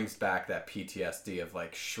 it brings back that PTSD of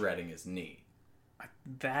like shredding his knee.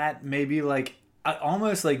 That maybe like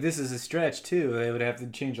almost like this is a stretch too. They would have to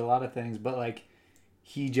change a lot of things, but like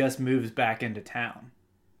he just moves back into town.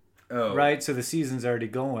 Oh. Right? So the season's already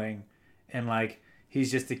going, and like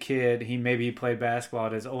he's just a kid. He played basketball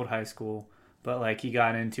at his old high school, but like he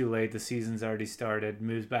got in too late. The season's already started,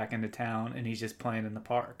 moves back into town, and he's just playing in the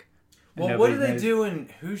park. Well, what do they do in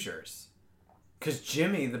Hoosiers? Because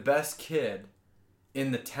Jimmy, the best kid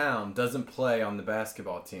in the town, doesn't play on the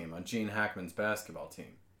basketball team, on Gene Hackman's basketball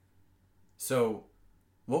team. So,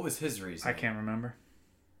 what was his reason? I can't remember.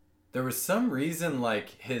 There was some reason, like,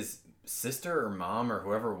 his sister or mom or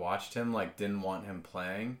whoever watched him, like, didn't want him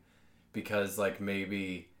playing because, like,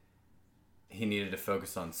 maybe he needed to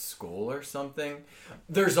focus on school or something.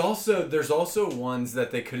 There's also ones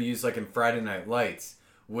that they could have used, like, in Friday Night Lights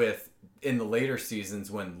with, in the later seasons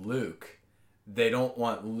when Luke, they don't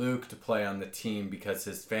want Luke to play on the team because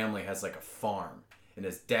his family has, like, a farm. And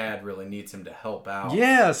his dad really needs him to help out.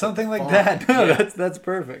 Yeah, something like that. No, yeah. That's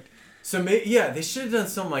perfect. So they should have done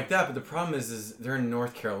something like that. But the problem is they're in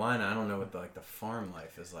North Carolina. I don't know what the farm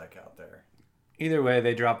life is like out there. Either way,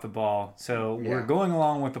 they dropped the ball. So we're going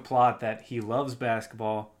along with the plot that he loves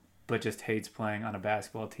basketball, but just hates playing on a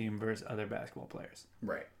basketball team versus other basketball players.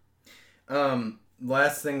 Right.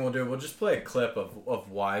 Last thing we'll do, we'll just play a clip of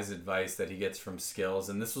wise advice that he gets from Skills.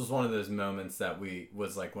 And this was one of those moments that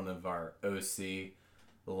was like one of our OC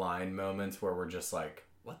line moments where we're just like,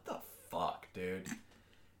 what the fuck, dude?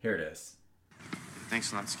 Here it is.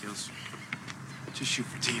 Thanks a lot, Skills. Just shoot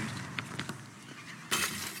for team.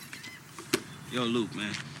 Yo, Luke,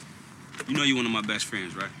 man. You know you one of my best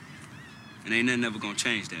friends, right? And ain't nothing ever gonna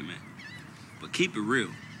change that, man. But keep it real.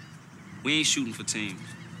 We ain't shooting for teams.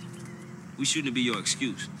 We shooting to be your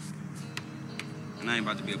excuse. And I ain't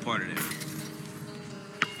about to be a part of that.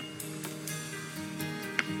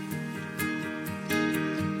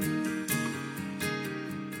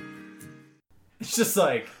 It's just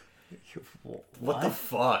like, what the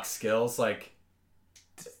fuck, Skills? Like,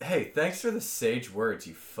 hey, thanks for the sage words,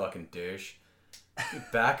 you fucking douche.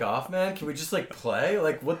 Back off, man. Can we just, like, play?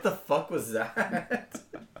 Like, what the fuck was that?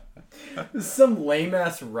 This is some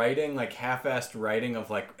lame-ass writing, like, half-assed writing of,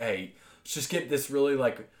 like, hey, let's just get this really,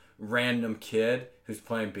 like, random kid who's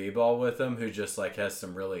playing b-ball with him who just, like, has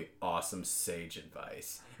some really awesome sage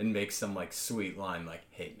advice and makes some, like, sweet line like,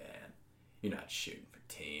 hey, man, you're not shooting for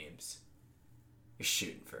teams. You're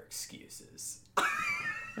shooting for excuses.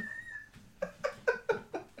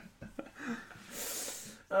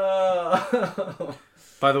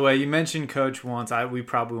 By the way, you mentioned Coach once. We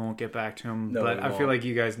probably won't get back to him, No, but we I feel won't. like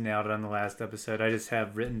you guys nailed it on the last episode. I just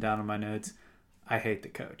have written down on my notes, I hate the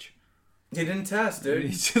coach. He didn't test, dude.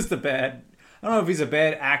 He's just I don't know if he's a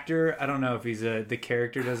bad actor. I don't know if the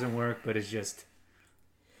character doesn't work, but it's just...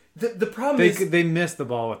 The problem is... They missed the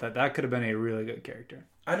ball with that. That could have been a really good character.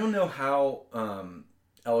 I don't know how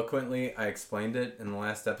eloquently I explained it in the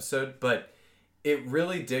last episode, but it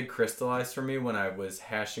really did crystallize for me when I was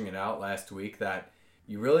hashing it out last week that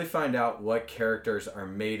you really find out what characters are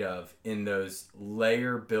made of in those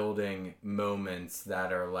layer building moments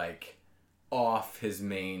that are like off his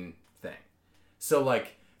main thing. So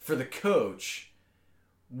like for the coach,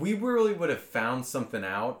 we really would have found something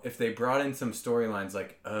out if they brought in some storylines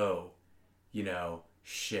like, oh, you know,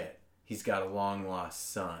 shit, he's got a long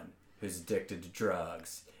lost son who's addicted to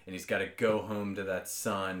drugs and he's got to go home to that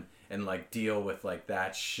son and like deal with like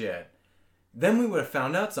that shit. Then we would have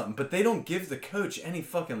found out something, but they don't give the coach any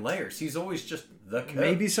fucking layers. He's always just the coach.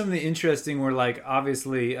 Maybe something interesting where like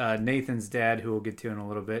obviously Nathan's dad, who we'll get to in a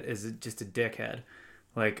little bit, is just a dickhead,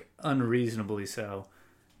 like unreasonably so.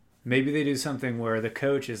 Maybe they do something where the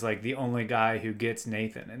coach is like the only guy who gets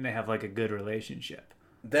Nathan and they have like a good relationship.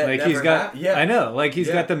 That like never he's got, yeah. I know, like he's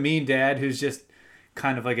got the mean dad who's just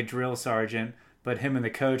kind of like a drill sergeant, but him and the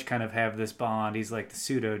coach kind of have this bond. He's like the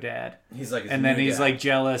pseudo dad. He's like, and then he's like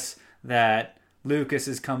jealous that Lucas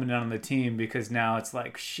is coming in on the team because now it's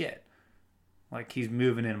like shit, like he's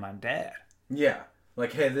moving in my dad. Yeah,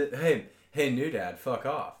 like hey, new dad, fuck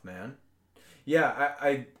off, man.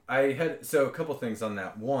 Yeah, I had so a couple things on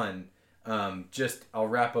that. One, just I'll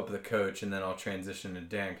wrap up the coach and then I'll transition to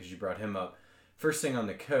Dan because you brought him up. First thing on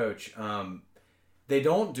the coach, they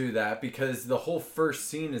don't do that because the whole first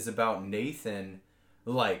scene is about Nathan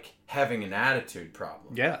like having an attitude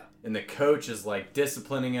problem. Yeah. And the coach is like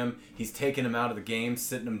disciplining him. He's taking him out of the game,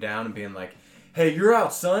 sitting him down and being like, hey, you're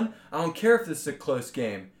out, son. I don't care if this is a close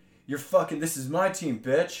game. This is my team,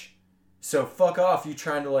 bitch. So fuck off, you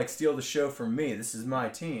trying to like steal the show from me. This is my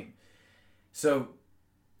team. So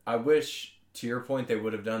I wish, to your point, they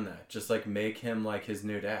would have done that. Just like make him like his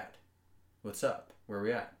new dad. What's up? Where are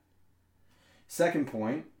we at? Second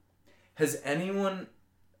point, has anyone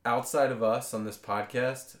outside of us on this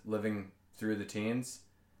podcast living through the teens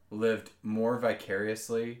lived more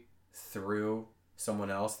vicariously through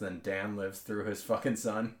someone else than Dan lives through his fucking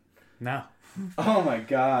son? No. Oh my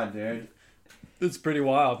god, dude. It's pretty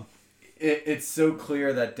wild. It's so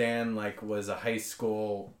clear that Dan like was a high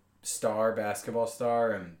school basketball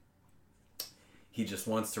star, and he just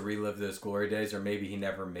wants to relive those glory days, or maybe he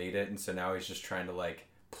never made it, and so now he's just trying to like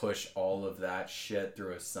push all of that shit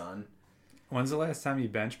through his son. When's the last time you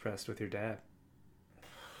bench pressed with your dad?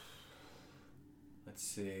 Let's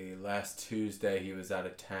see. Last Tuesday he was out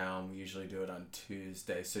of town. We usually do it on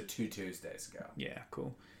Tuesday, so 2 Tuesdays ago. Yeah,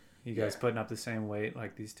 cool. You guys putting up the same weight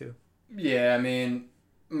like these two? Yeah, I mean,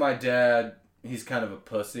 my dad, he's kind of a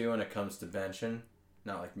pussy when it comes to benching.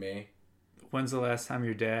 Not like me. When's the last time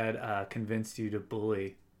your dad convinced you to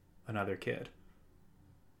bully another kid?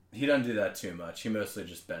 He doesn't do that too much. He mostly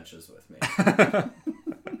just benches with me.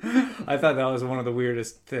 I thought that was one of the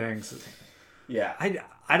weirdest things. Yeah.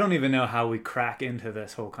 I don't even know how we crack into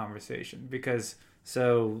this whole conversation because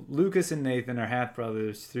so Lucas and Nathan are half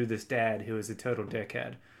brothers through this dad who is a total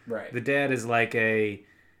dickhead. Right. The dad is like a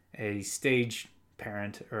stage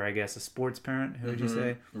parent, or I guess a sports parent. Who would you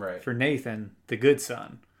say? Right. For Nathan, the good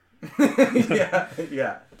son.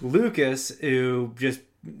 yeah. Lucas, who just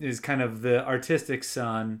is kind of the artistic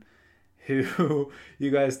son, who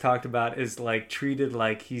you guys talked about, is like treated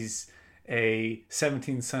like he's a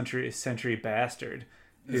 17th century bastard.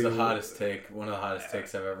 This is the hottest take. One of the hottest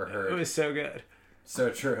takes I've ever heard. It was so good.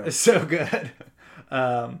 So true. It's so good.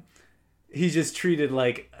 He's just treated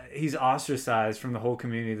like he's ostracized from the whole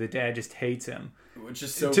community. The dad just hates him. Which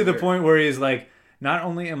is so to weird. the point where he's like, not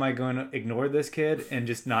only am I going to ignore this kid and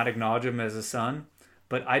just not acknowledge him as a son,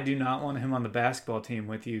 but I do not want him on the basketball team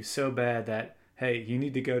with you so bad that, hey, you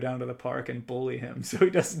need to go down to the park and bully him so he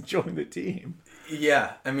doesn't join the team.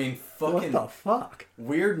 Yeah, I mean, fucking... What the fuck?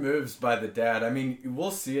 Weird moves by the dad. I mean,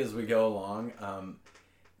 we'll see as we go along.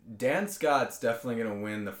 Dan Scott's definitely going to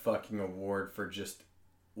win the fucking award for just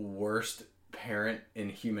worst parent in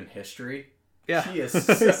human history. Yeah. He is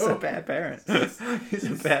He's a bad parent.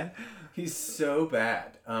 He's so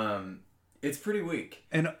bad. It's pretty weak.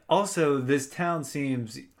 And also, this town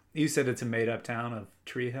seems... You said it's a made-up town of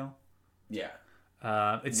Tree Hill? Yeah.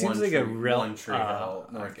 It seems like a One Tree Hill,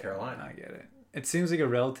 North Carolina. I get it. It seems like a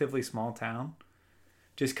relatively small town.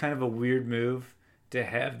 Just kind of a weird move to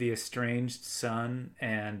have the estranged son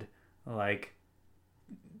and, like,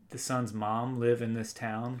 the son's mom live in this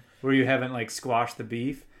town where you haven't, like, squashed the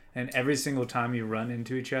beef. And every single time you run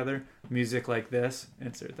into each other, music like this,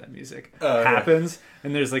 insert that music, happens. Yeah.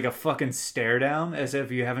 And there's like a fucking stare down as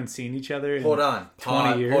if you haven't seen each other in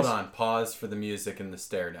 20 years. Hold on. Pause for the music and the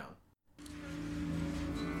stare down.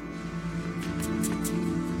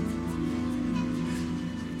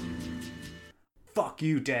 Fuck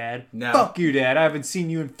you, Dad. No. Fuck you, Dad. I haven't seen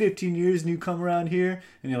you in 15 years and you come around here.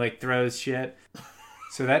 And he like throws shit.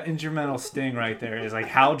 So that instrumental sting right there is like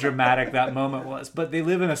how dramatic that moment was. But they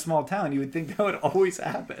live in a small town. You would think that would always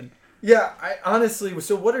happen. Yeah, I honestly...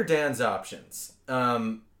 So what are Dan's options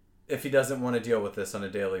if he doesn't want to deal with this on a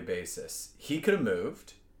daily basis? He could have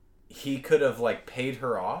moved. He could have, like, paid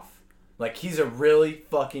her off. Like, he's a really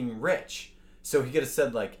fucking rich. So he could have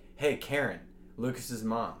said, like, hey, Karen, Lucas's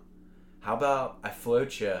mom, how about I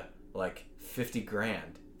float you, like, 50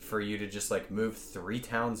 grand for you to just, like, move 3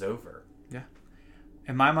 towns over? Yeah.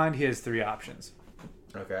 In my mind, he has 3 options.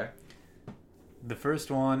 Okay. The first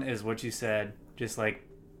one is what you said, just like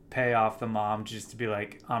pay off the mom just to be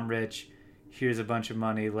like, I'm rich, here's a bunch of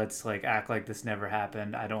money, let's like act like this never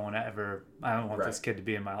happened. I don't want this kid to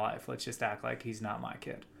be in my life. Let's just act like he's not my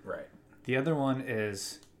kid. Right. The other one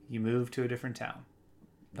is you move to a different town.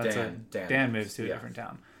 Dan moves to a different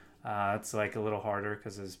town. It's like a little harder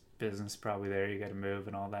because his business is probably there. You got to move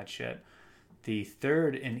and all that shit. The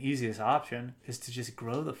third and easiest option is to just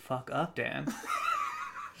grow the fuck up, Dan.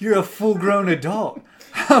 You're a full-grown adult.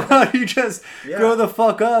 How about you just grow the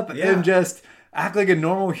fuck up and just act like a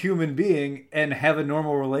normal human being and have a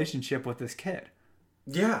normal relationship with this kid?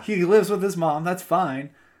 Yeah. He lives with his mom. That's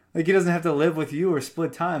fine. Like, he doesn't have to live with you or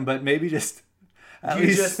split time, but maybe just...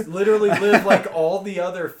 You just literally live like all the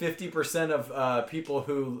other 50% of people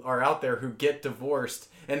who are out there who get divorced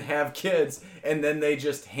and have kids, and then they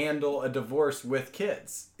just handle a divorce with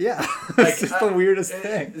kids. Yeah. Like, it's just the weirdest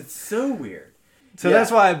thing. It's so weird. So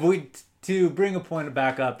that's why to bring a point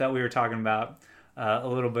back up that we were talking about a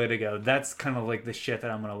little bit ago, that's kind of like the shit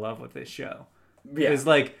that I'm going to love with this show. Yeah. It's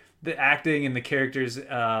like the acting and the characters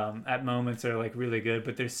at moments are like really good,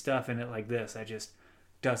 but there's stuff in it like this I just...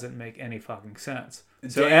 doesn't make any fucking sense.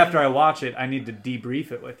 So after I watch it, I need to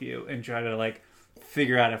debrief it with you and try to like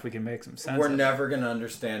figure out if we can make some sense. We're never gonna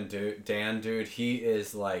understand Dan, dude. He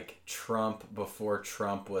is like Trump before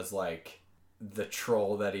Trump was like the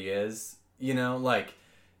troll that he is. You know, like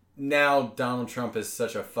now Donald Trump is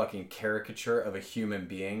such a fucking caricature of a human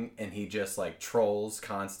being, and he just like trolls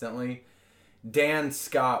constantly. Dan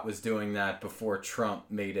Scott was doing that before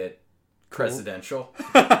Trump made it presidential.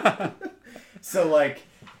 So like,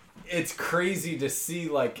 it's crazy to see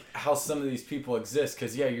like how some of these people exist,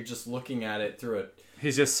 because you're just looking at it through a...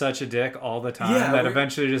 He's just such a dick all the time that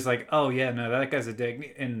eventually just like, oh yeah, no, that guy's a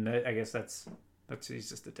dick, and I guess that's he's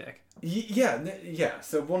just a dick. Yeah.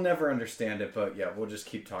 So we'll never understand it, but we'll just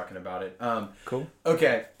keep talking about it. Cool.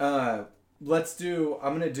 Okay. I'm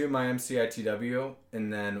gonna do my MCITW,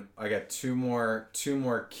 and then I got two more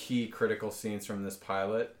key critical scenes from this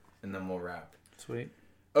pilot, and then we'll wrap. Sweet.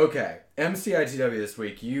 Okay, MCITW this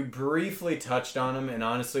week. You briefly touched on them, and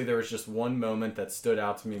honestly, there was just one moment that stood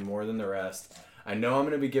out to me more than the rest. I know I'm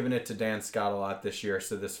going to be giving it to Dan Scott a lot this year,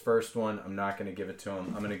 so this first one, I'm not going to give it to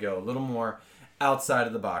him. I'm going to go a little more outside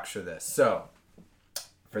of the box for this. So,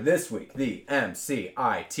 for this week, the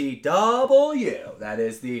MCITW, that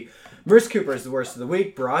is the Merce Cooper's the Worst of the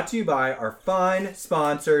Week, brought to you by our fine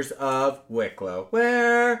sponsors of Wicklow,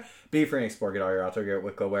 where... Be free and explore. Get all your outdoor gear at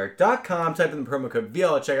wicklowwear.com. Type in the promo code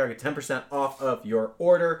VL at checkout. Get 10% off of your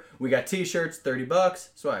order. We got t-shirts, $30,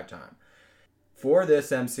 swag time. For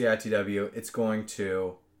this MCITW, it's going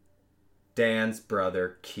to Dan's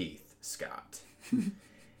brother, Keith Scott.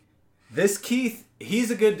 This Keith, he's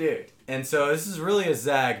a good dude. And so this is really a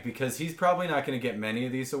zag because he's probably not going to get many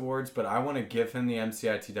of these awards, but I want to give him the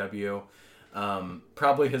MCITW.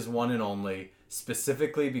 Probably his one and only,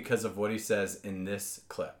 specifically because of what he says in this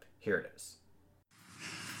clip. Here it is.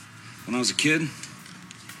 When I was a kid,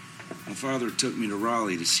 my father took me to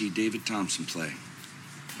Raleigh to see David Thompson play.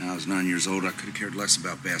 When I was 9 years old, I could have cared less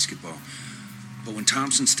about basketball. But when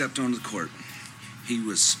Thompson stepped onto the court, he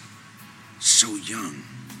was so young,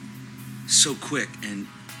 so quick, and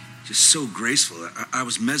just so graceful. I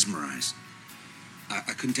was mesmerized.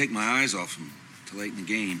 I couldn't take my eyes off him till late in the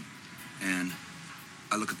game. And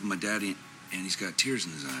I look up at my daddy, and he's got tears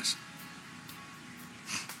in his eyes.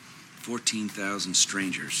 14,000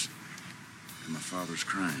 strangers, and my father's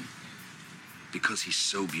crying because he's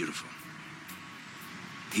so beautiful.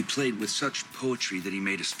 He played with such poetry that he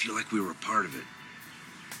made us feel like we were a part of it.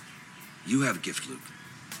 You have a gift, Luke.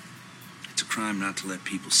 It's a crime not to let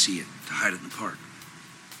people see it, to hide it in the park.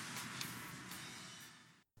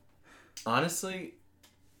 Honestly,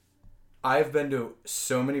 I've been to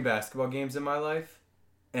so many basketball games in my life,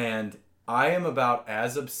 and I am about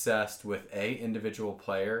as obsessed with a individual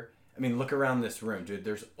player. I mean, look around this room, dude.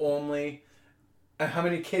 There's only... How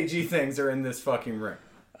many KG things are in this fucking room?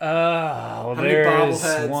 Well,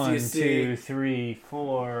 there's 1, 2, 3,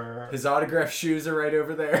 4. His autographed shoes are right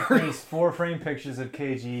over there. There's 4 frame pictures of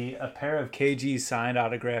KG, a pair of KG signed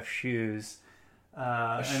autographed shoes,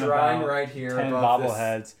 a shrine right here 10 above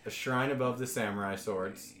bobbleheads. A shrine above the samurai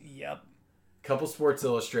swords. Yep. Couple Sports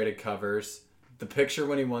Illustrated covers. The picture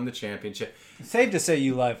when he won the championship. Safe to say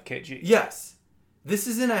you love KG. Yes. This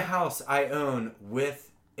is in a house I own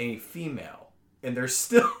with a female. And there's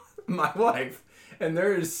still my wife. And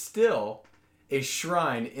there is still a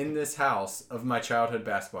shrine in this house of my childhood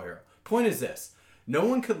basketball hero. Point is this. No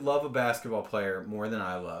one could love a basketball player more than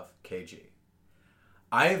I love KG.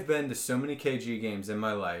 I have been to so many KG games in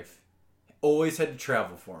my life. Always had to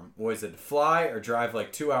travel for them. Always had to fly or drive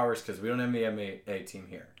like 2 hours because we don't have any A team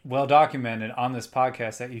here. Well documented on this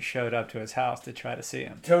podcast that you showed up to his house to try to see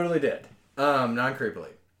him. Totally did.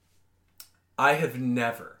 Non-creepily. I have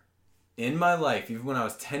never, in my life, even when I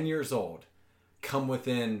was 10 years old, come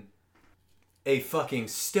within a fucking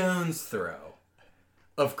stone's throw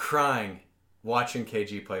of crying watching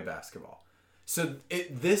KG play basketball. So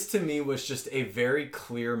this to me was just a very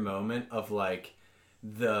clear moment of like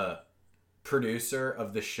the producer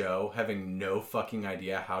of the show having no fucking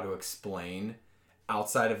idea how to explain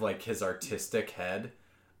outside of like his artistic head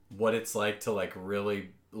what it's like to like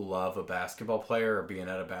really love a basketball player or being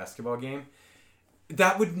at a basketball game.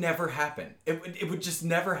 That would never happen. It would just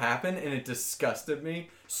never happen, and it disgusted me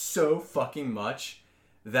so fucking much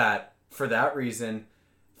that for that reason,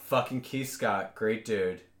 fucking Keith Scott, great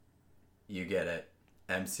dude, you get it.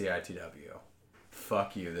 MCITW.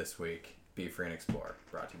 Fuck you this week. Be free and explore.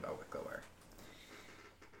 Brought to you by Wickloware.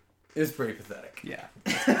 It was pretty pathetic. Yeah.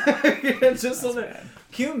 Just on it.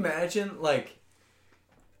 Can you imagine, like,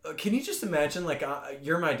 can you just imagine, like,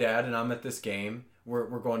 you're my dad and I'm at this game. We're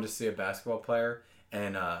going to see a basketball player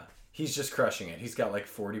and he's just crushing it. He's got like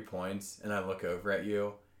 40 points and I look over at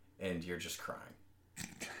you and you're just crying.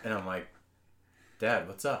 And I'm like, Dad,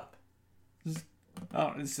 what's up?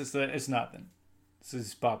 Oh, it's just it's nothing. This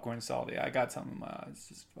is popcorn salty. I got something in my eyes. It's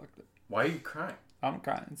just fucked up. Why are you crying? I'm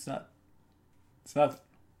crying. It's nothing.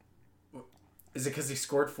 Is it because he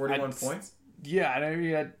scored 41 points? Yeah, I know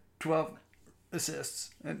he had 12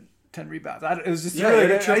 assists and 10 rebounds. It was just Yeah, really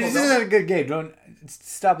he had a good. I triple just double. had a good game. Don't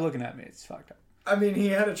stop looking at me. It's fucked up. I mean, he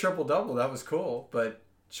had a triple-double. That was cool. But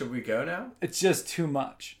should we go now? It's just too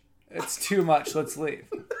much. It's too much. Let's leave.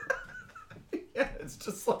 Yeah, it's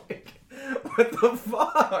just like, what the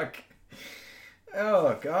fuck?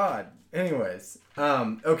 Oh, God. Anyways,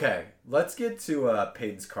 okay. Let's get to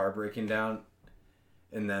Peyton's car breaking down,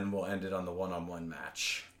 and then we'll end it on the one-on-one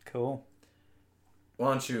match. Cool.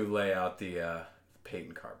 Why don't you lay out the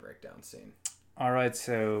Peyton car breakdown scene? All right,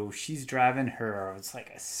 so she's driving her, it's like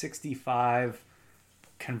a 65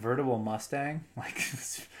 convertible Mustang, like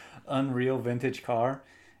this unreal vintage car.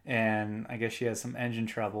 And I guess she has some engine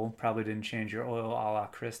trouble. Probably didn't change her oil a la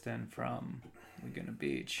Kristen from Laguna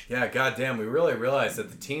Beach. Yeah, goddamn, we really realized that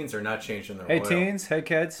the teens are not changing their oil. Hey, teens. Hey,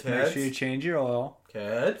 kids. Make sure you change your oil.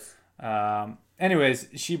 Kids? Anyways,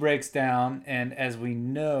 she breaks down, and as we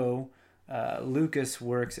know, Lucas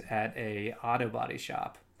works at a auto body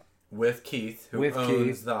shop. With Keith, who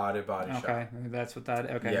owns the auto body shop. Okay, that's what that...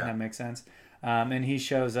 Okay, Yeah. that makes sense. And he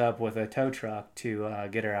shows up with a tow truck to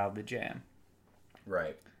get her out of the jam.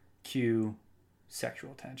 Right. Cue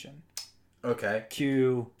sexual tension. Okay.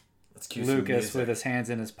 Cue Let's cue some Lucas music. with his hands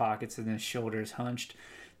in his pockets and his shoulders hunched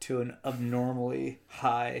to an abnormally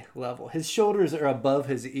high level. His shoulders are above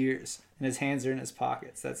his ears and his hands are in his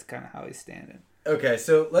pockets. That's kind of how he's standing. Okay,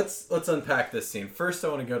 so let's unpack this scene. First, I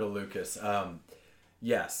want to go to Lucas.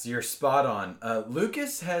 Yes, you're spot on.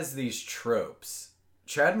 Lucas has these tropes.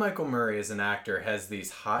 Chad Michael Murray, as an actor, has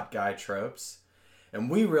these hot guy tropes. And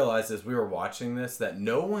we realized as we were watching this that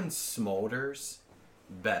no one smolders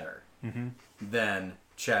better than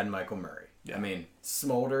Chad Michael Murray. Yeah. I mean,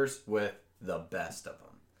 smolders with the best of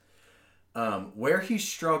them. Where he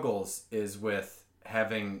struggles is with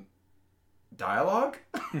having dialogue.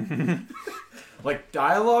 Like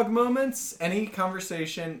dialogue moments, any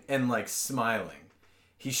conversation, and like smiling.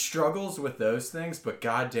 He struggles with those things, but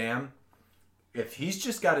goddamn, if he's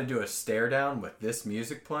just got to do a stare down with this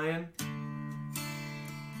music playing,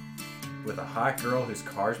 with a hot girl whose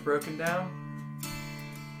car's broken down,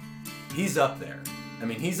 he's up there. I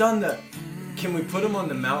mean, he's on the... Can we put him on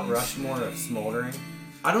the Mount Rushmore of smoldering?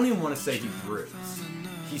 I don't even want to say he broods.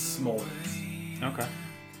 He smolders. Okay.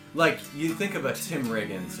 Like, you think of a Tim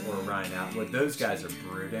Riggins or a Ryan Atwood, those guys are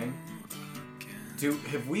brooding.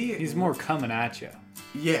 Have we... He's more coming at you.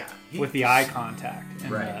 Yeah. With the eye contact.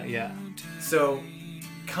 And, right. Yeah. So,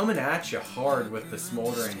 coming at you hard with the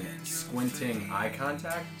smoldering, squinting eye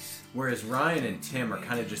contact, whereas Ryan and Tim are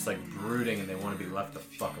kind of just like brooding and they want to be left the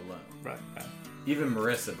fuck alone. Right. Even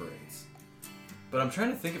Marissa broods. But I'm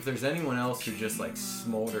trying to think if there's anyone else who just like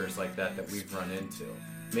smolders like that we've run into.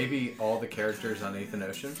 Maybe all the characters on Nathan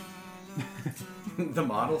Ocean? The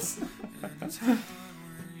models?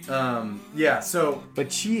 Yeah, so...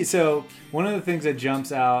 But so one of the things that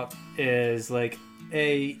jumps out is like,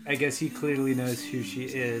 I guess he clearly knows who she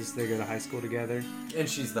is. They go to high school together. And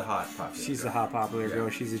she's the hot popular She's girl. the hot popular girl.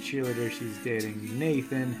 She's a cheerleader. She's dating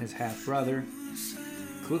Nathan, his half-brother.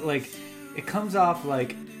 Like, it comes off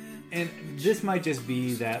like... And this might just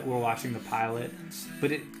be that we're watching the pilot,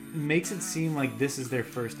 but it makes it seem like this is their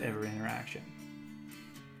first ever interaction.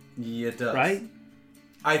 Yeah, it does. Right?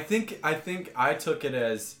 I think I took it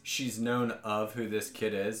as she's known of who this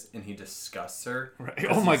kid is, and he disgusts her. Right.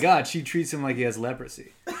 Oh my God, she treats him like he has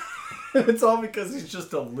leprosy. It's all because he's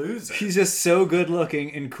just a loser. He's just so good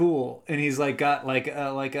looking and cool, and he's like got like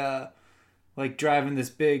a like driving this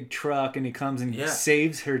big truck, and he comes and Yeah.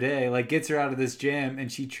 saves her day, like gets her out of this jam,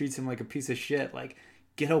 and she treats him like a piece of shit. Like,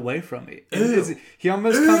 get away from me. And Ew. he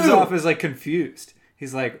almost comes Ew. off as like confused.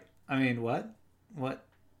 He's like, I mean, what?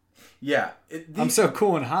 Yeah. I'm so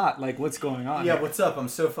cool and hot. Like, what's going on? Yeah, here? what's up? I'm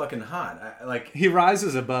so fucking hot. He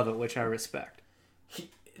rises above it, which I respect.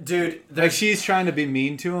 Dude, Like, she's trying to be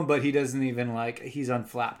mean to him, but he doesn't even, like, he's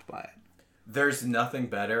unflapped by it. there's nothing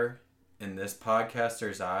better in this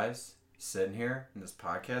podcaster's eyes, sitting here in this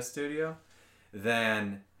podcast studio,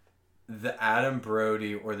 than the Adam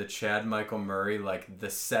Brody or the Chad Michael Murray. Like, the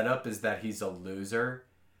setup is that he's a loser,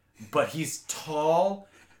 but he's tall,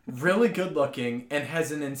 really good looking, and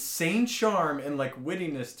has an insane charm and, like,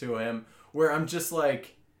 wittiness to him, where I'm just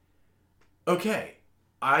like, okay,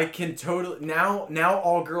 I can totally... Now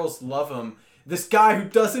all girls love him. This guy who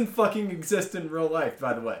doesn't fucking exist in real life,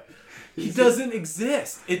 by the way. He doesn't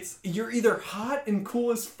exist. You're either hot and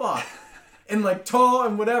cool as fuck and like tall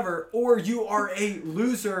and whatever, or you are a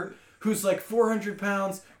loser who's like 400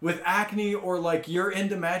 pounds with acne, or like you're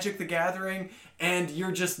into Magic the Gathering and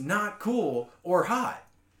you're just not cool or hot.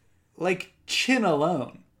 Like, chin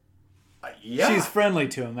alone. Yeah. She's friendly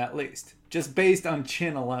to him, at least. Just based on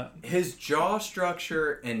chin alone. His jaw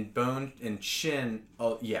structure and bone and chin,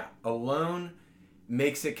 alone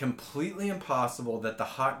makes it completely impossible that the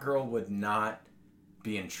hot girl would not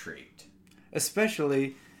be intrigued.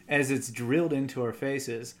 Especially as it's drilled into our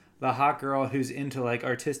faces, the hot girl who's into, like,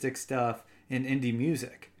 artistic stuff and indie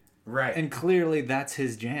music. Right. And clearly that's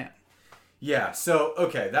his jam. Yeah, so,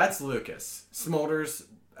 okay, that's Lucas. Smolders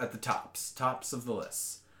at the tops of the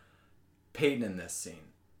list. Peyton in this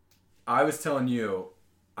scene. I was telling you,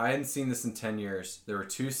 I hadn't seen this in 10 years. There were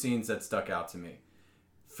two scenes that stuck out to me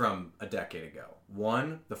from a decade ago.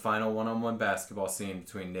 One, the final one-on-one basketball scene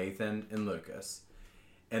between Nathan and Lucas.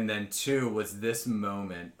 And then two was this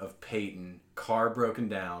moment of Peyton, car broken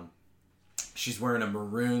down. She's wearing a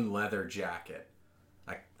maroon leather jacket.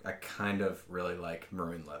 I kind of really like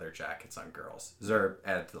maroon leather jackets on girls. They're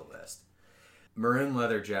added to the list. Maroon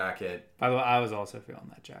leather jacket. By the way, I was also feeling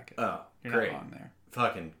that jacket. Oh, You're great. not wrong there.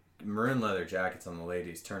 Fucking maroon leather jackets on the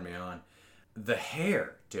ladies turn me on. The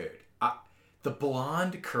hair, dude. The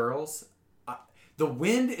blonde curls. The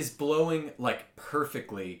wind is blowing like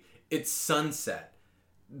perfectly. It's sunset.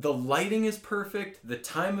 The lighting is perfect. The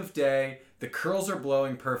time of day. The curls are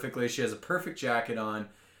blowing perfectly. She has a perfect jacket on.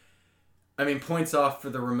 I mean, points off for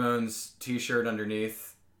the Ramones t-shirt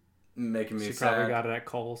underneath. Making me sad. She probably got it at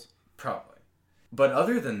Kohl's. Probably. But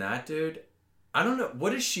other than that, dude, I don't know.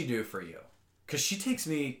 What does she do for you? Because she takes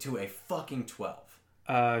me to a fucking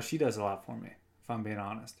 12. She does a lot for me, if I'm being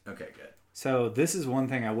honest. Okay, good. So this is one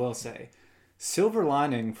thing I will say. Silver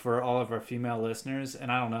lining for all of our female listeners,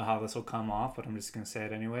 and I don't know how this will come off, but I'm just going to say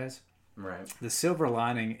it anyways. Right. The silver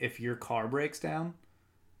lining, if your car breaks down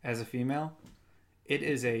as a female, it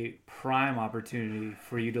is a prime opportunity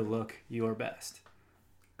for you to look your best.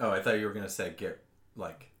 Oh, I thought you were going to say get,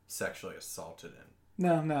 like, sexually assaulted in.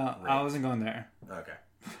 No, Right. I wasn't going there. Okay.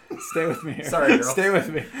 Stay with me here. Sorry, girl. Stay with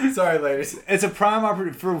me. Sorry, ladies. It's a prime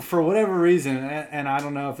opportunity for whatever reason, and I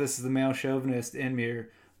don't know if this is the male chauvinist in me,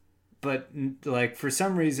 but like for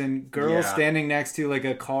some reason, girls Yeah. standing next to like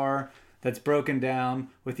a car that's broken down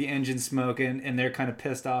with the engine smoking, and they're kind of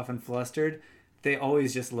pissed off and flustered, they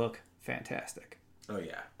always just look fantastic. Oh,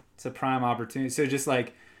 yeah. It's a prime opportunity. So just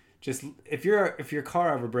if your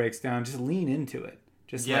car ever breaks down, just lean into it.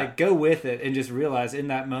 Just like go with it and just realize in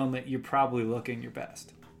that moment you're probably looking your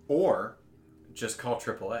best. Or just call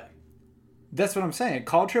AAA. That's what I'm saying.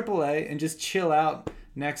 Call AAA and just chill out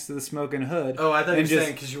next to the smoking hood. Oh, I thought you were and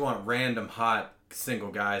saying because you want random hot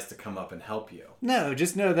single guys to come up and help you. No,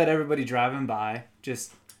 just know that everybody driving by,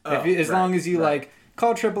 just as right, long as you right. like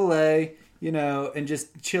call AAA, and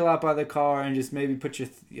just chill out by the car and just maybe put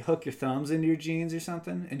hook your thumbs into your jeans or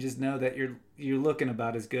something, and just know that you're looking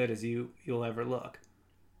about as good as you'll ever look.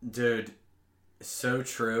 Dude, so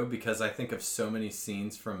true, because I think of so many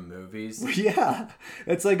scenes from movies. Yeah,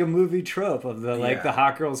 it's like a movie trope of the Yeah. the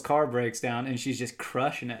hot girl's car breaks down and she's just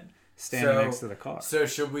crushing it standing next to the car. So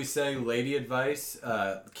should we say lady advice,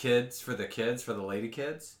 for the lady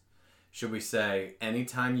kids? Should we say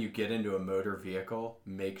anytime you get into a motor vehicle,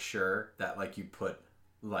 make sure that like you put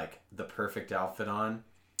like the perfect outfit on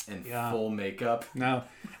and full makeup? No,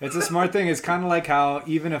 it's a smart thing. It's kind of like how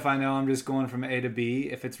even if I know I'm just going from A to B,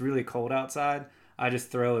 if it's really cold outside, I just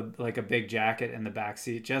throw a big jacket in the back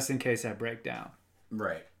seat just in case I break down.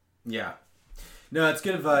 Right. Yeah. No, it's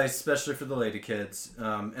good advice, especially for the lady kids.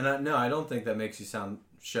 I don't think that makes you sound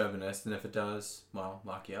chauvinist, and if it does, well,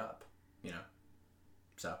 lock you up.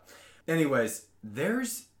 So, anyways,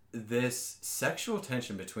 there's this sexual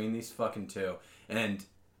tension between these fucking two, and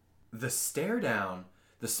the stare down,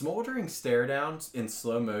 the smoldering stare downs in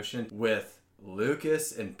slow motion with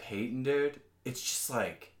Lucas and Peyton, dude, it's just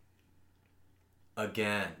like,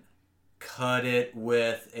 again, cut it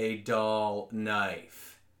with a dull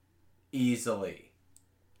knife. Easily.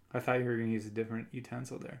 I thought you were going to use a different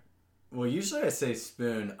utensil there. Well, usually I say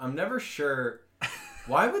spoon. I'm never sure.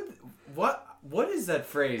 What is that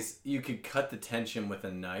phrase? You could cut the tension with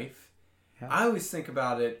a knife. Yeah. I always think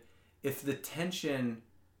about it, if the tension,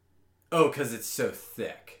 because it's so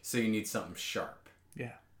thick, so you need something sharp.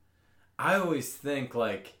 Yeah. I always think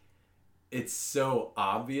like it's so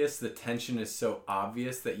obvious, the tension is so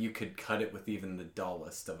obvious that you could cut it with even the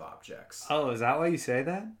dullest of objects. Oh, is that why you say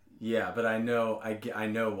that? Yeah, but I know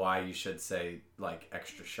why you should say like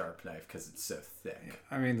extra sharp knife, because it's so thick.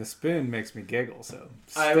 I mean, the spoon makes me giggle, so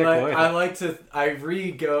I like to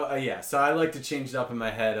change it up in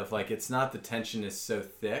my head of like, it's not the tension is so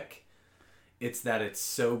thick, it's that it's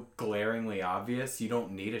so glaringly obvious. You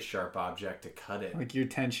don't need a sharp object to cut it. Like your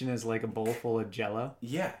tension is like a bowl full of Jello.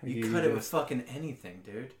 Yeah, you cut it with fucking anything,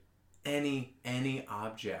 dude. Any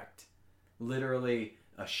object, literally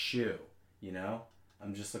a shoe. You know.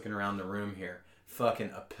 I'm just looking around the room here. Fucking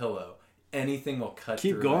a pillow. Anything will cut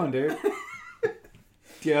through. Keep going, dude.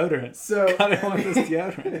 Deodorant. So God, I want this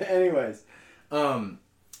deodorant. Anyways,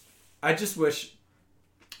 I just wish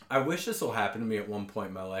this will happen to me at one point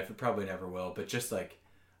in my life. It probably never will, but just like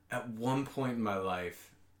at one point in my life,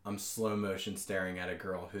 I'm slow motion staring at a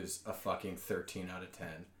girl who's a fucking 13 out of 10,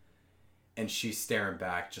 and she's staring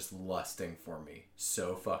back, just lusting for me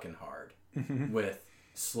so fucking hard with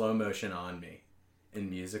slow motion on me. And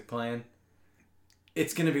music playing,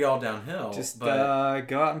 it's gonna be all downhill. Just go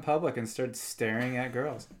out in public and start staring at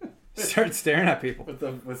girls. Start staring at people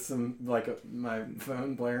with some like my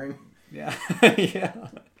phone blaring. Yeah,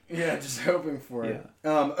 yeah. Just hoping for it.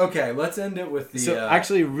 Okay, let's end it with the. So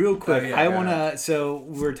actually, real quick, I wanna. So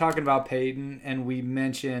we're talking about Peyton, and we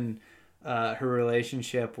mentioned her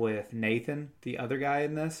relationship with Nathan, the other guy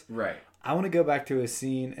in this. Right. I want to go back to a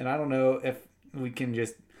scene, and I don't know if we can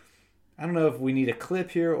just. I don't know if we need a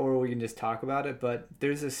clip here or we can just talk about it, but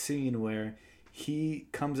there's a scene where he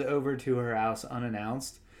comes over to her house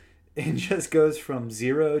unannounced and just goes from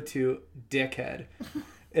 0 to dickhead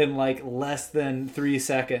in like less than 3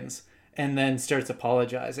 seconds and then starts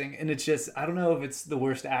apologizing. And it's just, I don't know if it's the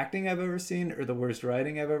worst acting I've ever seen or the worst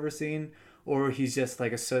writing I've ever seen, or he's just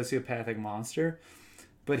like a sociopathic monster.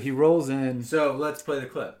 But he rolls in. So let's play the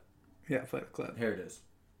clip. Yeah, play the clip. Here it is.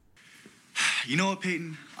 You know what,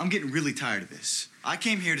 Peyton? I'm getting really tired of this. I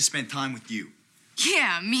came here to spend time with you.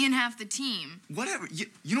 Yeah, me and half the team. Whatever.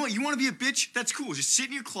 You know what? You want to be a bitch? That's cool. Just sit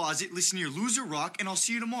in your closet, listen to your loser rock, and I'll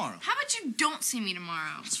see you tomorrow. How about you don't see me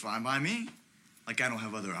tomorrow? It's fine by me. Like, I don't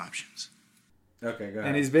have other options. Okay, go ahead.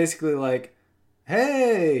 And he's basically like,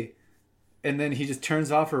 hey! And then he just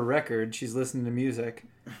turns off her record. She's listening to music.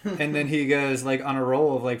 And then he goes like on a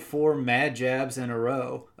roll of like 4 mad jabs in a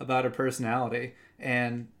row about her personality.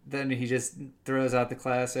 And then he just throws out the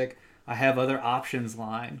classic, I have other options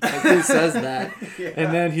line. Like, who says that? Yeah.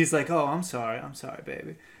 And then he's like, oh, I'm sorry,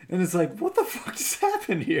 baby. And it's like, what the fuck just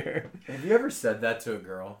happened here? Have you ever said that to a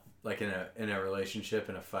girl? Like in a relationship,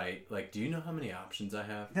 in a fight? Like, do you know how many options I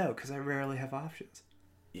have? No, because I rarely have options.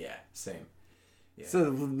 Yeah, same. Yeah.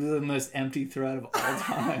 So the most empty threat of all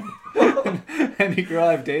time. Any girl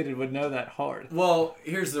I've dated would know that hard. Well,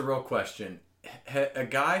 here's the real question. A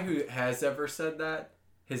guy who has ever said that,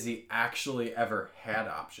 has he actually ever had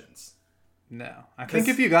options? No. I think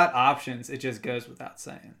if you got options, it just goes without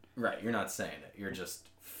saying. Right, you're not saying it. You're just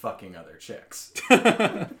fucking other chicks.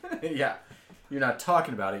 Yeah. You're not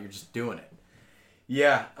talking about it, you're just doing it.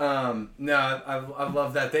 Yeah, no, I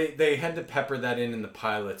love that. They had to pepper that in the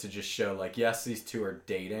pilot to just show, like, yes, these two are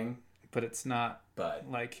dating. But it's not, but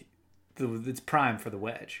like, it's prime for the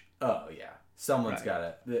wedge. Oh, yeah. Someone's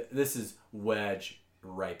got to. This is wedge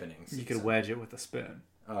ripening season. You could wedge it with a spoon.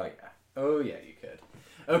 Oh, yeah. Oh, yeah, you could.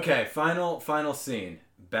 Okay, final scene.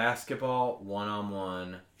 Basketball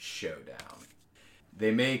one-on-one showdown.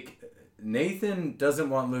 Nathan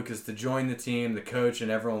doesn't want Lucas to join the team. The coach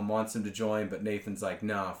and everyone wants him to join, but Nathan's like,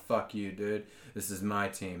 nah, fuck you, dude. This is my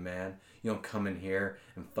team, man. You don't come in here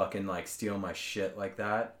and fucking, like, steal my shit like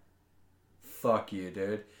that. Fuck you,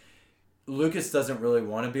 dude. Lucas doesn't really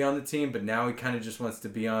want to be on the team, but now he kind of just wants to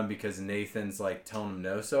be on because Nathan's, like, telling him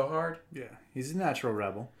no so hard. Yeah, he's a natural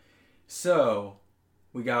rebel. So,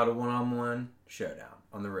 we got a one-on-one showdown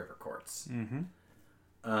on the river courts.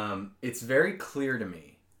 Mm-hmm. It's very clear to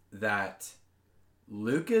me that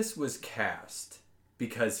Lucas was cast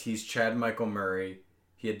because he's Chad Michael Murray.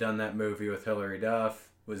 He had done that movie with Hilary Duff.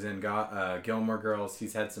 was in Gilmore Girls.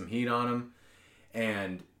 He's had some heat on him,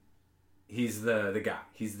 and he's the guy.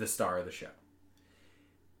 He's the star of the show.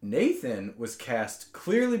 Nathan was cast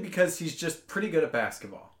clearly because he's just pretty good at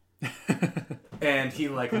basketball. And he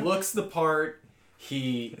like looks the part.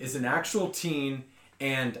 He is an actual teen,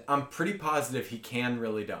 and I'm pretty positive he can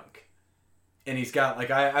really dunk. And he's got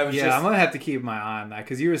like I was I'm gonna have to keep my eye on that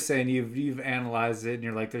because you were saying you've analyzed it and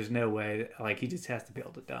you're like, there's no way like he just has to be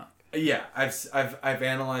able to dunk. Yeah, I've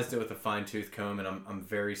analyzed it with a fine-tooth comb, and I'm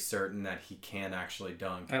very certain that he can actually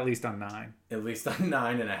dunk. At least on 9. At least on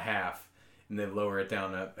 9.5, and they lower it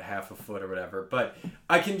down a half a foot or whatever. But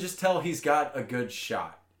I can just tell he's got a good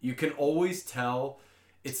shot. You can always tell.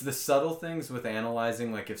 It's the subtle things with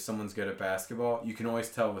analyzing, like if someone's good at basketball, you can always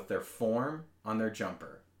tell with their form on their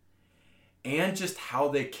jumper. And just how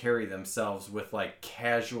they carry themselves with like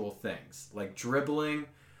casual things. Like dribbling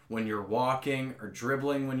when you're walking or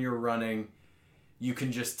dribbling when you're running. You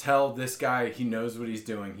can just tell this guy, he knows what he's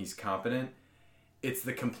doing. He's competent. It's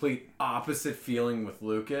the complete opposite feeling with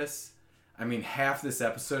Lucas. I mean, half this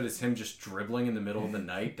episode is him just dribbling in the middle of the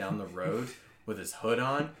night down the road with his hood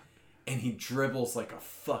on. And he dribbles like a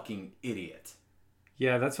fucking idiot.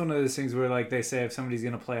 Yeah, that's one of those things where like they say if somebody's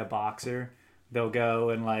going to play a boxer, they'll go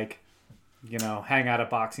and like, you know, hang out at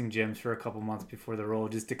boxing gyms for a couple months before the role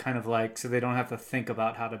just to kind of like, so they don't have to think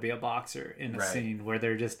about how to be a boxer in a scene where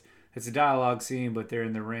they're just, it's a dialogue scene, but they're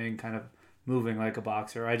in the ring kind of moving like a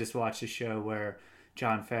boxer. I just watched a show where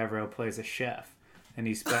Jon Favreau plays a chef and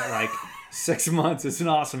he spent like 6 months. It's an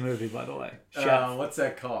awesome movie, by the way. Chef. What's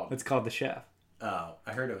that called? It's called The Chef. Oh,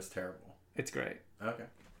 I heard it was terrible. It's great. Okay.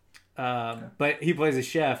 But he plays a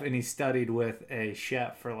chef and he studied with a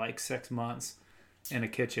chef for like 6 months in a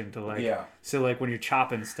kitchen to like, so like when you're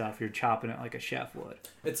chopping stuff, you're chopping it like a chef would.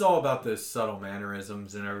 It's all about those subtle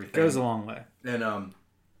mannerisms and everything. Goes a long way. And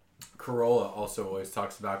Corolla also always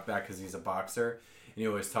talks about that because he's a boxer. And he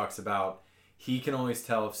always talks about he can always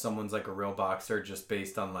tell if someone's like a real boxer just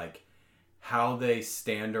based on like how they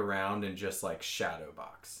stand around and just like shadow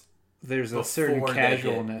box. There's a certain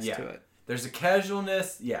casualness to it. There's a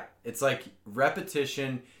casualness. Yeah. It's like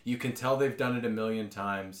repetition. You can tell they've done it a million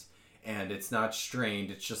times. And it's not strained.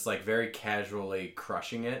 It's just like very casually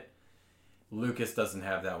crushing it. Lucas doesn't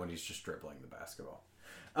have that when he's just dribbling the basketball.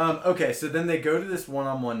 Okay, so then they go to this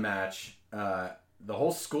one-on-one match. The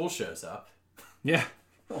whole school shows up. Yeah.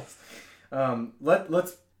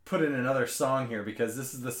 Let's put in another song here because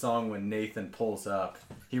this is the song when Nathan pulls up.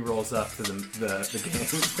 He rolls up to the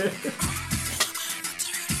game.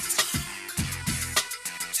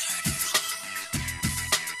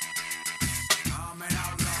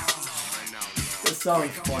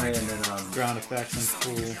 Song's playing and ground effects and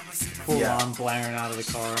full on blaring out of the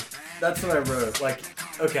car. That's what I wrote. Like,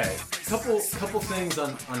 okay, couple things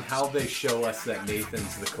on how they show us that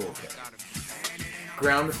Nathan's the cool kid.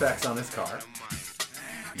 Ground effects on his car.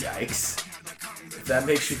 Yikes. If that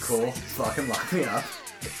makes you cool, fucking lock me up.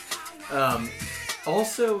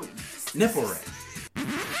 Also, nipple ring.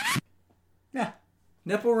 Yeah.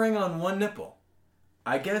 Nipple ring on one nipple.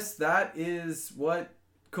 I guess that is what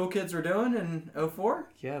cool kids were doing in 04?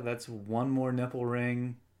 Yeah, that's one more nipple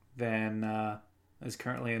ring than is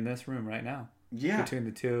currently in this room right now. Yeah.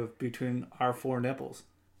 Between our 4 nipples.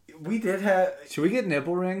 We did have... Should we get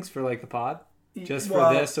nipple rings for like the pod? Just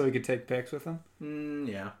for this so we could take pics with them?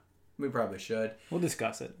 Yeah, we probably should. We'll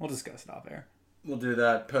discuss it. We'll discuss it off air. We'll do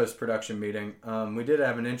that post-production meeting. We did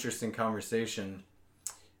have an interesting conversation.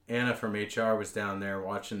 Anna from HR was down there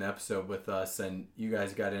watching the episode with us, and you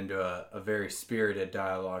guys got into a very spirited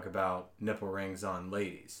dialogue about nipple rings on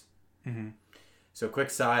ladies. Mm-hmm. So quick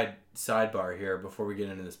sidebar here before we get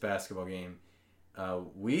into this basketball game.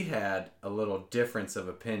 We had a little difference of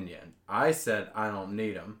opinion. I said I don't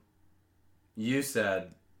need them. You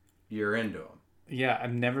said you're into them. Yeah,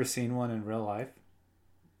 I've never seen one in real life.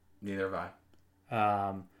 Neither have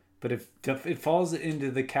I. But if it falls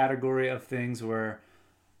into the category of things where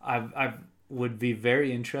I would be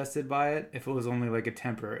very interested by it if it was only like a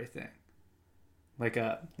temporary thing, like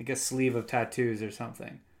a sleeve of tattoos or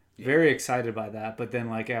something. Yeah. Very excited by that, but then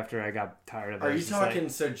like after I got tired of it. Are you talking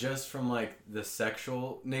so just from like the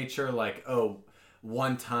sexual nature, like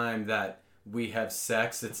one time that we have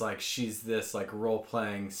sex, it's like she's this like role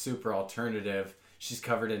playing super alternative. She's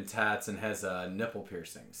covered in tats and has nipple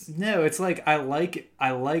piercings. No, it's like I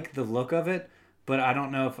like the look of it. But I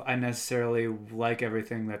don't know if I necessarily like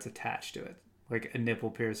everything that's attached to it. Like a nipple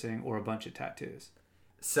piercing or a bunch of tattoos.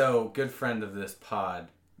 So, good friend of this pod,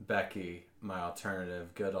 Becky, my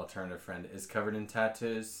good alternative friend, is covered in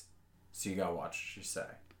tattoos. So you gotta watch what she say.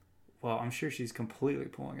 Well, I'm sure she's completely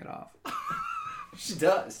pulling it off. She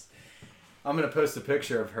does. I'm gonna post a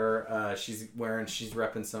picture of her. She's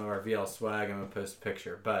repping some of our VL swag. I'm gonna post a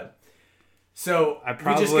picture, but so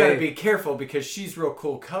we just gotta be careful because she's real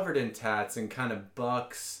cool, covered in tats, and kind of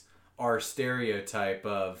bucks our stereotype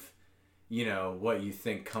of, you know, what you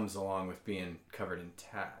think comes along with being covered in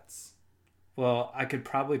tats. Well, I could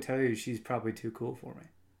probably tell you she's probably too cool for me.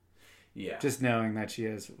 Yeah. Just knowing that she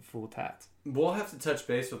has full tats. We'll have to touch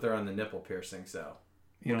base with her on the nipple piercings, though.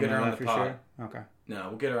 We'll get her on the for pod. Sure? Okay. No,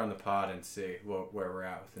 we'll get her on the pod and see where we're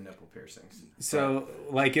at with the nipple piercings. So,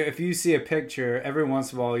 like, if you see a picture, every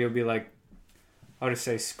once in a while you'll be like, I'll just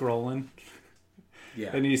say scrolling.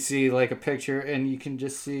 Yeah. And you see, like, a picture, and you can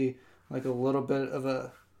just see, like, a little bit of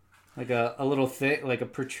a little thing, like a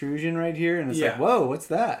protrusion right here, and it's like, whoa, what's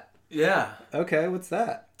that? Yeah. Okay, what's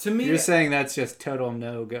that? To me, you're saying that's just total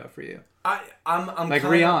no-go for you. I'm like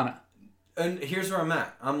Rihanna. And here's where I'm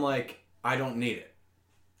at. I'm like, I don't need it.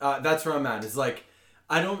 That's where I'm at. It's like,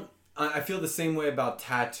 I feel the same way about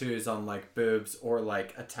tattoos on like boobs or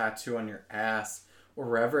like a tattoo on your ass or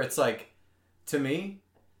wherever. It's like, to me,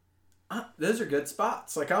 those are good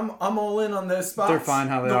spots. Like I'm all in on those spots. They're fine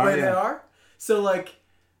how they are. The way they are. So like,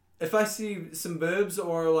 if I see some boobs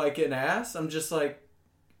or like an ass, I'm just like,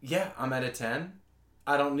 yeah, I'm at a 10.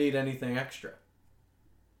 I don't need anything extra.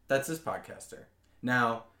 That's this podcaster.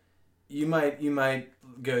 Now, you might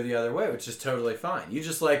go the other way, which is totally fine. You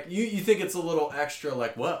just like you think it's a little extra,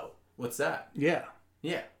 like, whoa, what's that? Yeah.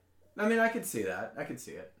 Yeah. I mean, I could see that. I could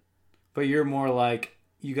see it. But you're more like,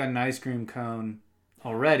 you got an ice cream cone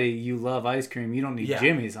already. You love ice cream. You don't need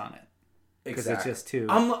Jimmy's on it. Because it's just too...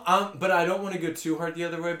 But I don't want to go too hard the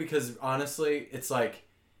other way because, honestly, it's like,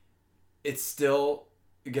 it's still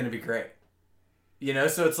going to be great. You know?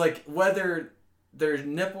 So it's like, whether there's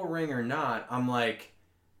nipple ring or not, I'm like,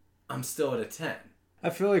 I'm still at a 10. I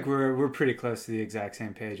feel like we're pretty close to the exact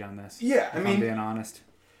same page on this. Yeah, I mean... I'm being honest.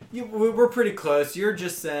 We're pretty close. You're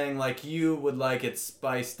just saying, like, you would like it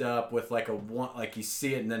spiced up with, like, like, you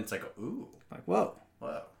see it and then it's like, ooh. Like, whoa.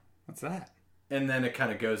 Whoa. What's that? And then it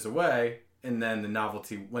kind of goes away, and then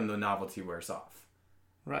when the novelty wears off.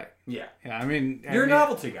 Right. Yeah. Yeah, I mean... You're a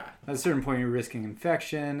novelty guy. At a certain point, you're risking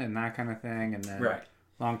infection and that kind of thing, and then right.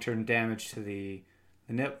 long-term damage to the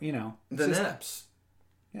nip, you know. The nips.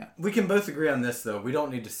 Yeah. We can both agree on this, though. We don't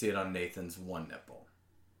need to see it on Nathan's one nipple.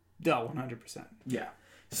 No, 100%. Yeah.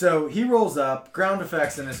 So he rolls up, ground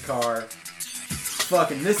effects in his car.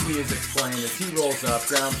 Fucking this music's playing as he rolls up,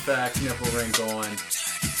 ground effects, nipple ring going.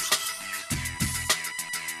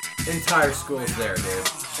 Entire school's there, dude.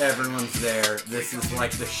 Everyone's there. This is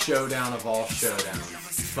like the showdown of all showdowns.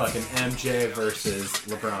 It's fucking MJ versus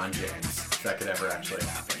LeBron James. If that could ever actually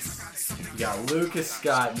happen. You got Lucas,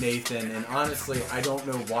 Scott, Nathan, and honestly, I don't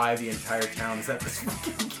know why the entire town is at this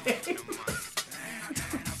fucking game.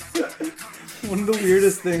 One of the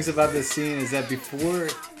weirdest things about this scene is that before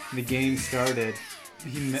the game started,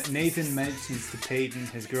 Nathan mentions to Peyton,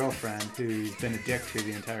 his girlfriend, who he's been a dick to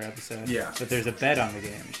the entire episode, that there's a bet on the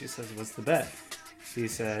game. And she says, "What's the bet?" She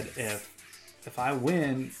said, if I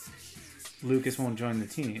win, Lucas won't join the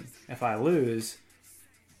team. If I lose,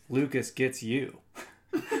 Lucas gets you.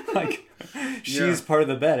 Like, she's part of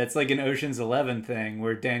the bet. It's like an Ocean's 11 thing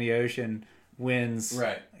where Danny Ocean wins.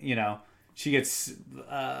 Right. You know, she gets...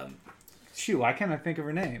 why can't I think of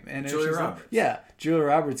her name? And Julia Roberts. Yeah, Julia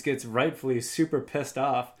Roberts gets rightfully super pissed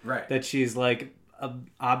off that she's like an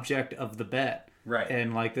object of the bet. Right.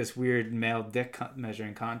 And like this weird male dick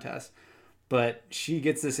measuring contest. But she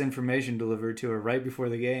gets this information delivered to her right before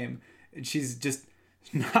the game. And she's just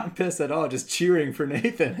not pissed at all, just cheering for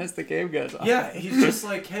Nathan as the game goes on. Yeah, he's just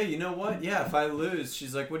like, hey, you know what? Yeah, if I lose,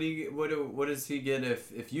 she's like, what does he get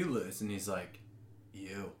if you lose? And he's like,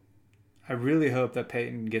 you. I really hope that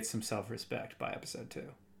Peyton gets some self-respect by episode 2.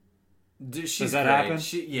 Does that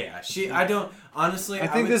happen? I don't, honestly. I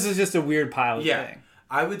think this is just a weird pilot thing.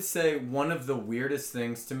 I would say one of the weirdest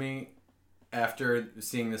things to me after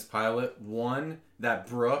seeing this pilot, one, that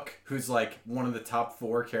Brooke, who's like one of the top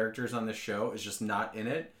 4 characters on the show, is just not in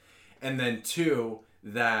it. And then 2,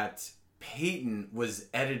 that Peyton was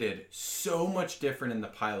edited so much different in the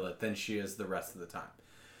pilot than she is the rest of the time.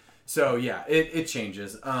 So yeah, it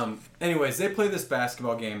changes. Anyways, they play this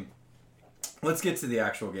basketball game. Let's get to the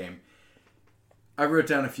actual game. I wrote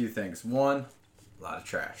down a few things. 1, a lot of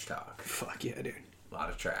trash talk. Fuck yeah, dude. A lot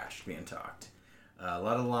of trash being talked. A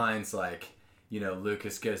lot of lines like, you know,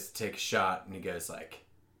 Lucas goes to take a shot and he goes like,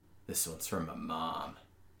 "This one's from my mom.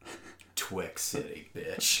 Twick City,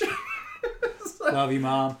 bitch." Love you,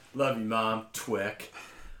 mom. Love you, mom. Twick.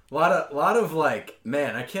 A lot of like,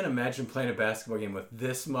 man, I can't imagine playing a basketball game with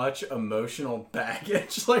this much emotional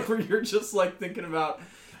baggage. Like where you're just like thinking about,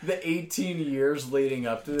 the 18 years leading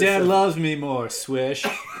up to this. Dad loves me more, Swish.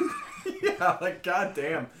 Yeah, like,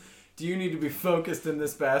 goddamn. Do you need to be focused in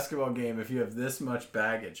this basketball game if you have this much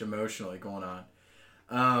baggage emotionally going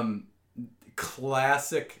on?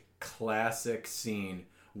 Classic scene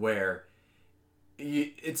where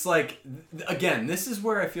it's like, again, this is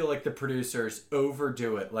where I feel like the producers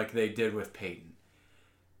overdo it like they did with Peyton.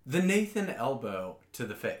 The Nathan elbow to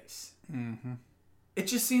the face. Mm-hmm. It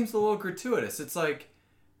just seems a little gratuitous. It's like,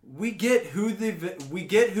 we get who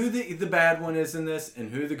the bad one is in this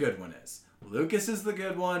and who the good one is. Lucas is the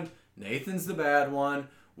good one. Nathan's the bad one.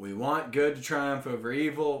 We want good to triumph over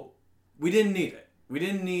evil. We didn't need it. We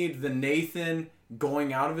didn't need the Nathan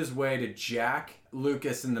going out of his way to jack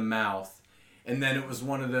Lucas in the mouth. And then it was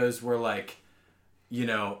one of those where, like, you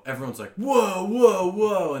know, everyone's like, whoa, whoa,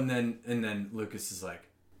 whoa. And then Lucas is like,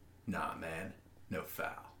 nah, man, no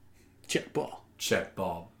foul. Check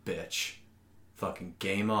ball, bitch. Fucking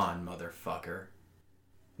game on, motherfucker.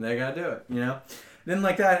 They gotta do it, you know? Then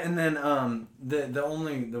like that, and then the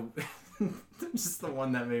just the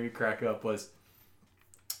one that made me crack up was,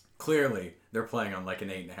 clearly they're playing on like an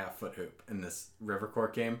 8.5 foot hoop in this river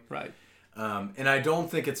court game. Right. And I don't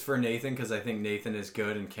think it's for Nathan, because I think Nathan is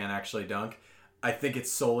good and can actually dunk. I think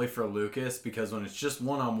it's solely for Lucas, because when it's just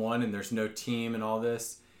one-on-one and there's no team and all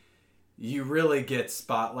this, you really get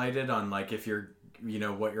spotlighted on, like, if you're, you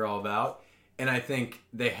know, what you're all about. And I think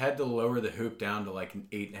they had to lower the hoop down to like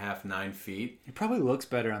 8.5, 9 feet. It probably looks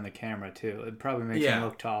better on the camera too. It probably makes him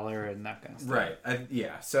look taller and that kind of stuff. Right.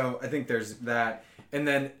 So I think there's that. And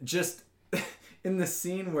then just in the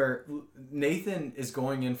scene where Nathan is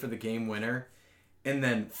going in for the game winner, and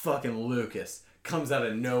then fucking Lucas comes out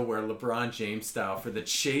of nowhere, LeBron James style, for the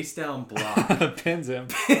chase down block. Pins him.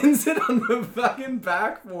 Pins it on the fucking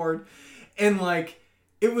backboard. And like,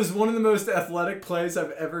 it was one of the most athletic plays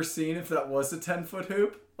I've ever seen, if that was a 10-foot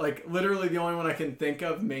hoop. Like, literally the only one I can think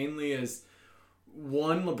of mainly is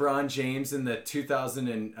one, LeBron James in the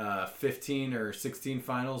 2015 or 16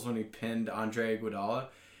 finals when he pinned Andre Iguodala.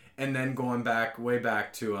 And then going back, way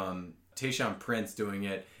back to Tayshaun Prince doing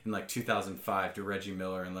it in like 2005 to Reggie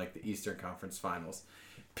Miller in like the Eastern Conference Finals.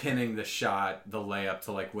 Pinning the shot, the layup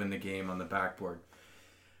to like win the game on the backboard.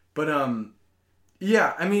 But,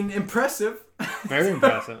 yeah, I mean, impressive. Very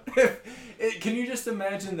impressive. Can you just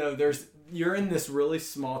imagine, though, you're in this really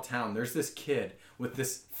small town. There's this kid with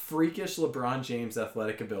this freakish LeBron James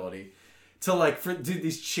athletic ability to, like, do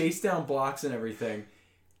these chase down blocks and everything,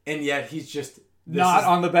 and yet he's just... Not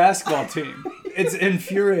on the basketball team. It's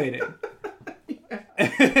infuriating.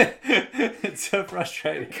 It's so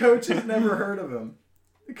frustrating. The coach has never heard of him.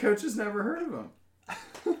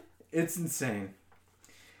 It's insane.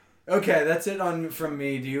 Okay, that's it from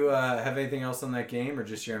me. Do you have anything else on that game, or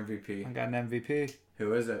just your MVP? I got an MVP.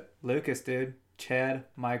 Who is it? Lucas, dude. Chad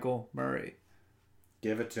Michael Murray.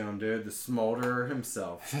 Give it to him, dude. The smolderer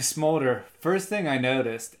himself. The smolder. First thing I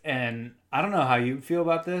noticed, and I don't know how you feel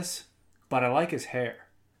about this, but I like his hair.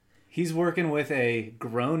 He's working with a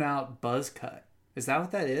grown-out buzz cut. Is that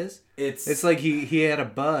what that is? It's like he had a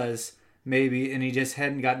buzz, maybe, and he just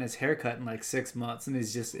hadn't gotten his hair cut in like 6 months, and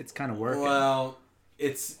it's kind of working. Well...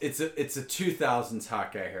 It's a 2000s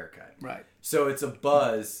hot guy haircut. Right. So it's a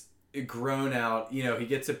buzz grown out. You know, he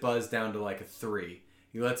gets it buzzed down to like a 3.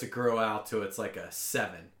 He lets it grow out to it's like a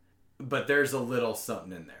 7. But there's a little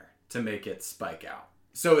something in there to make it spike out.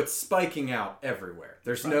 So it's spiking out everywhere.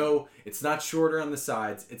 There's it's not shorter on the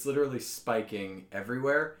sides. It's literally spiking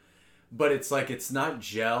everywhere. But it's like, it's not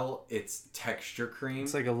gel. It's texture cream.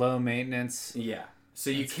 It's like a low maintenance. Yeah. So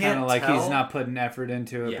you it's can't kind of like tell. He's not putting effort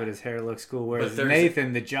into it, but his hair looks cool. Whereas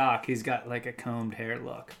Nathan, the jock, he's got like a combed hair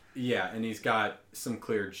look. Yeah, and he's got some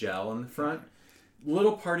clear gel in the front.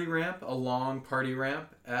 Little party ramp, a long party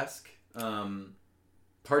ramp-esque.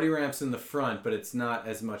 Party ramp's in the front, but it's not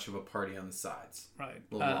as much of a party on the sides. Right.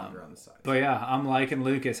 A little longer on the sides. But yeah, I'm liking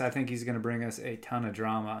Lucas. I think he's going to bring us a ton of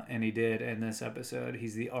drama, and he did in this episode.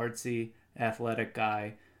 He's the artsy, athletic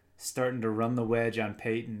guy, starting to run the wedge on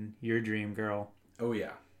Peyton, your dream girl. Oh,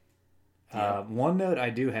 yeah. One note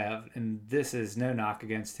I do have, and this is no knock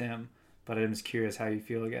against him, but I'm just curious how you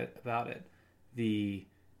feel about it. The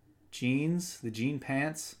jeans, the jean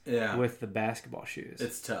pants with the basketball shoes.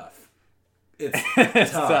 It's tough. It's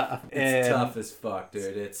tough. It's And tough as fuck,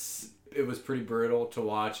 dude. It was pretty brutal to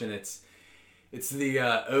watch, and it's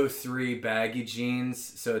the 03 baggy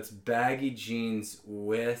jeans. So it's baggy jeans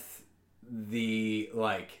with the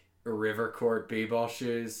like river court b-ball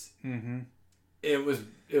shoes. Mm-hmm. It was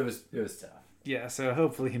tough. Yeah, so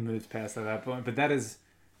hopefully he moves past that point. But that is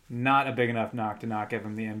not a big enough knock to not give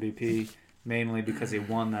him the MVP, mainly because he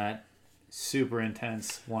won that super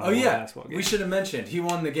intense basketball game. We should have mentioned he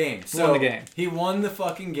won the game. He won the game. He won the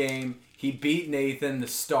fucking game. He beat Nathan, the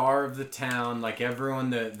star of the town, like everyone,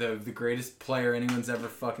 the greatest player anyone's ever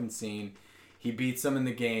fucking seen. He beats him in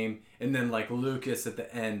the game, and then like Lucas at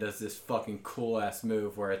the end does this fucking cool ass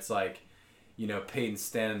move where it's like, you know, Peyton's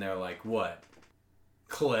standing there like, what?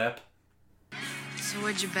 Clip. So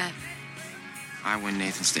what'd you bet? I win,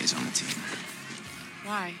 Nathan stays on the team.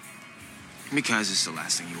 Why? Because it's the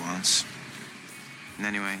last thing he wants. And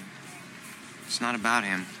anyway, it's not about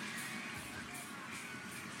him.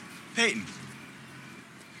 Peyton.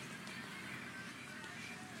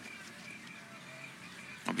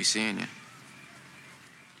 I'll be seeing you.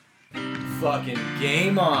 Fucking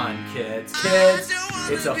game on, kids. Kids,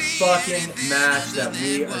 it's a fucking match that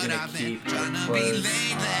we are gonna keep a close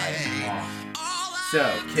eye on. So,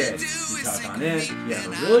 kids, you tuck on in. You have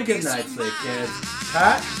a really good night's sleep, kids.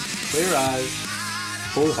 Pat, clear eyes,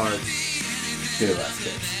 full heart. Do less,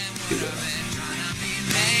 kids. Do less.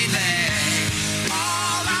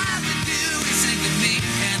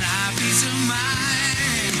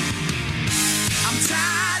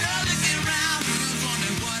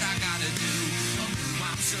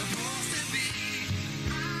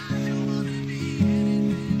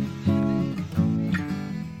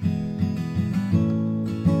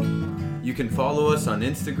 You can follow us on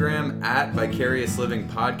Instagram at Vicarious Living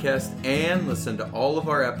Podcast and listen to all of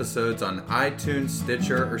our episodes on iTunes,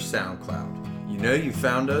 Stitcher, or SoundCloud. You know you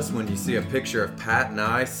found us when you see a picture of Pat and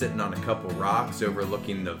I sitting on a couple rocks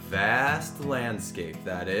overlooking the vast landscape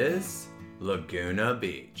that is Laguna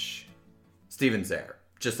Beach. Steven's there,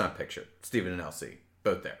 just not pictured. Steven and Elsie,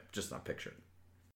 both there, just not pictured.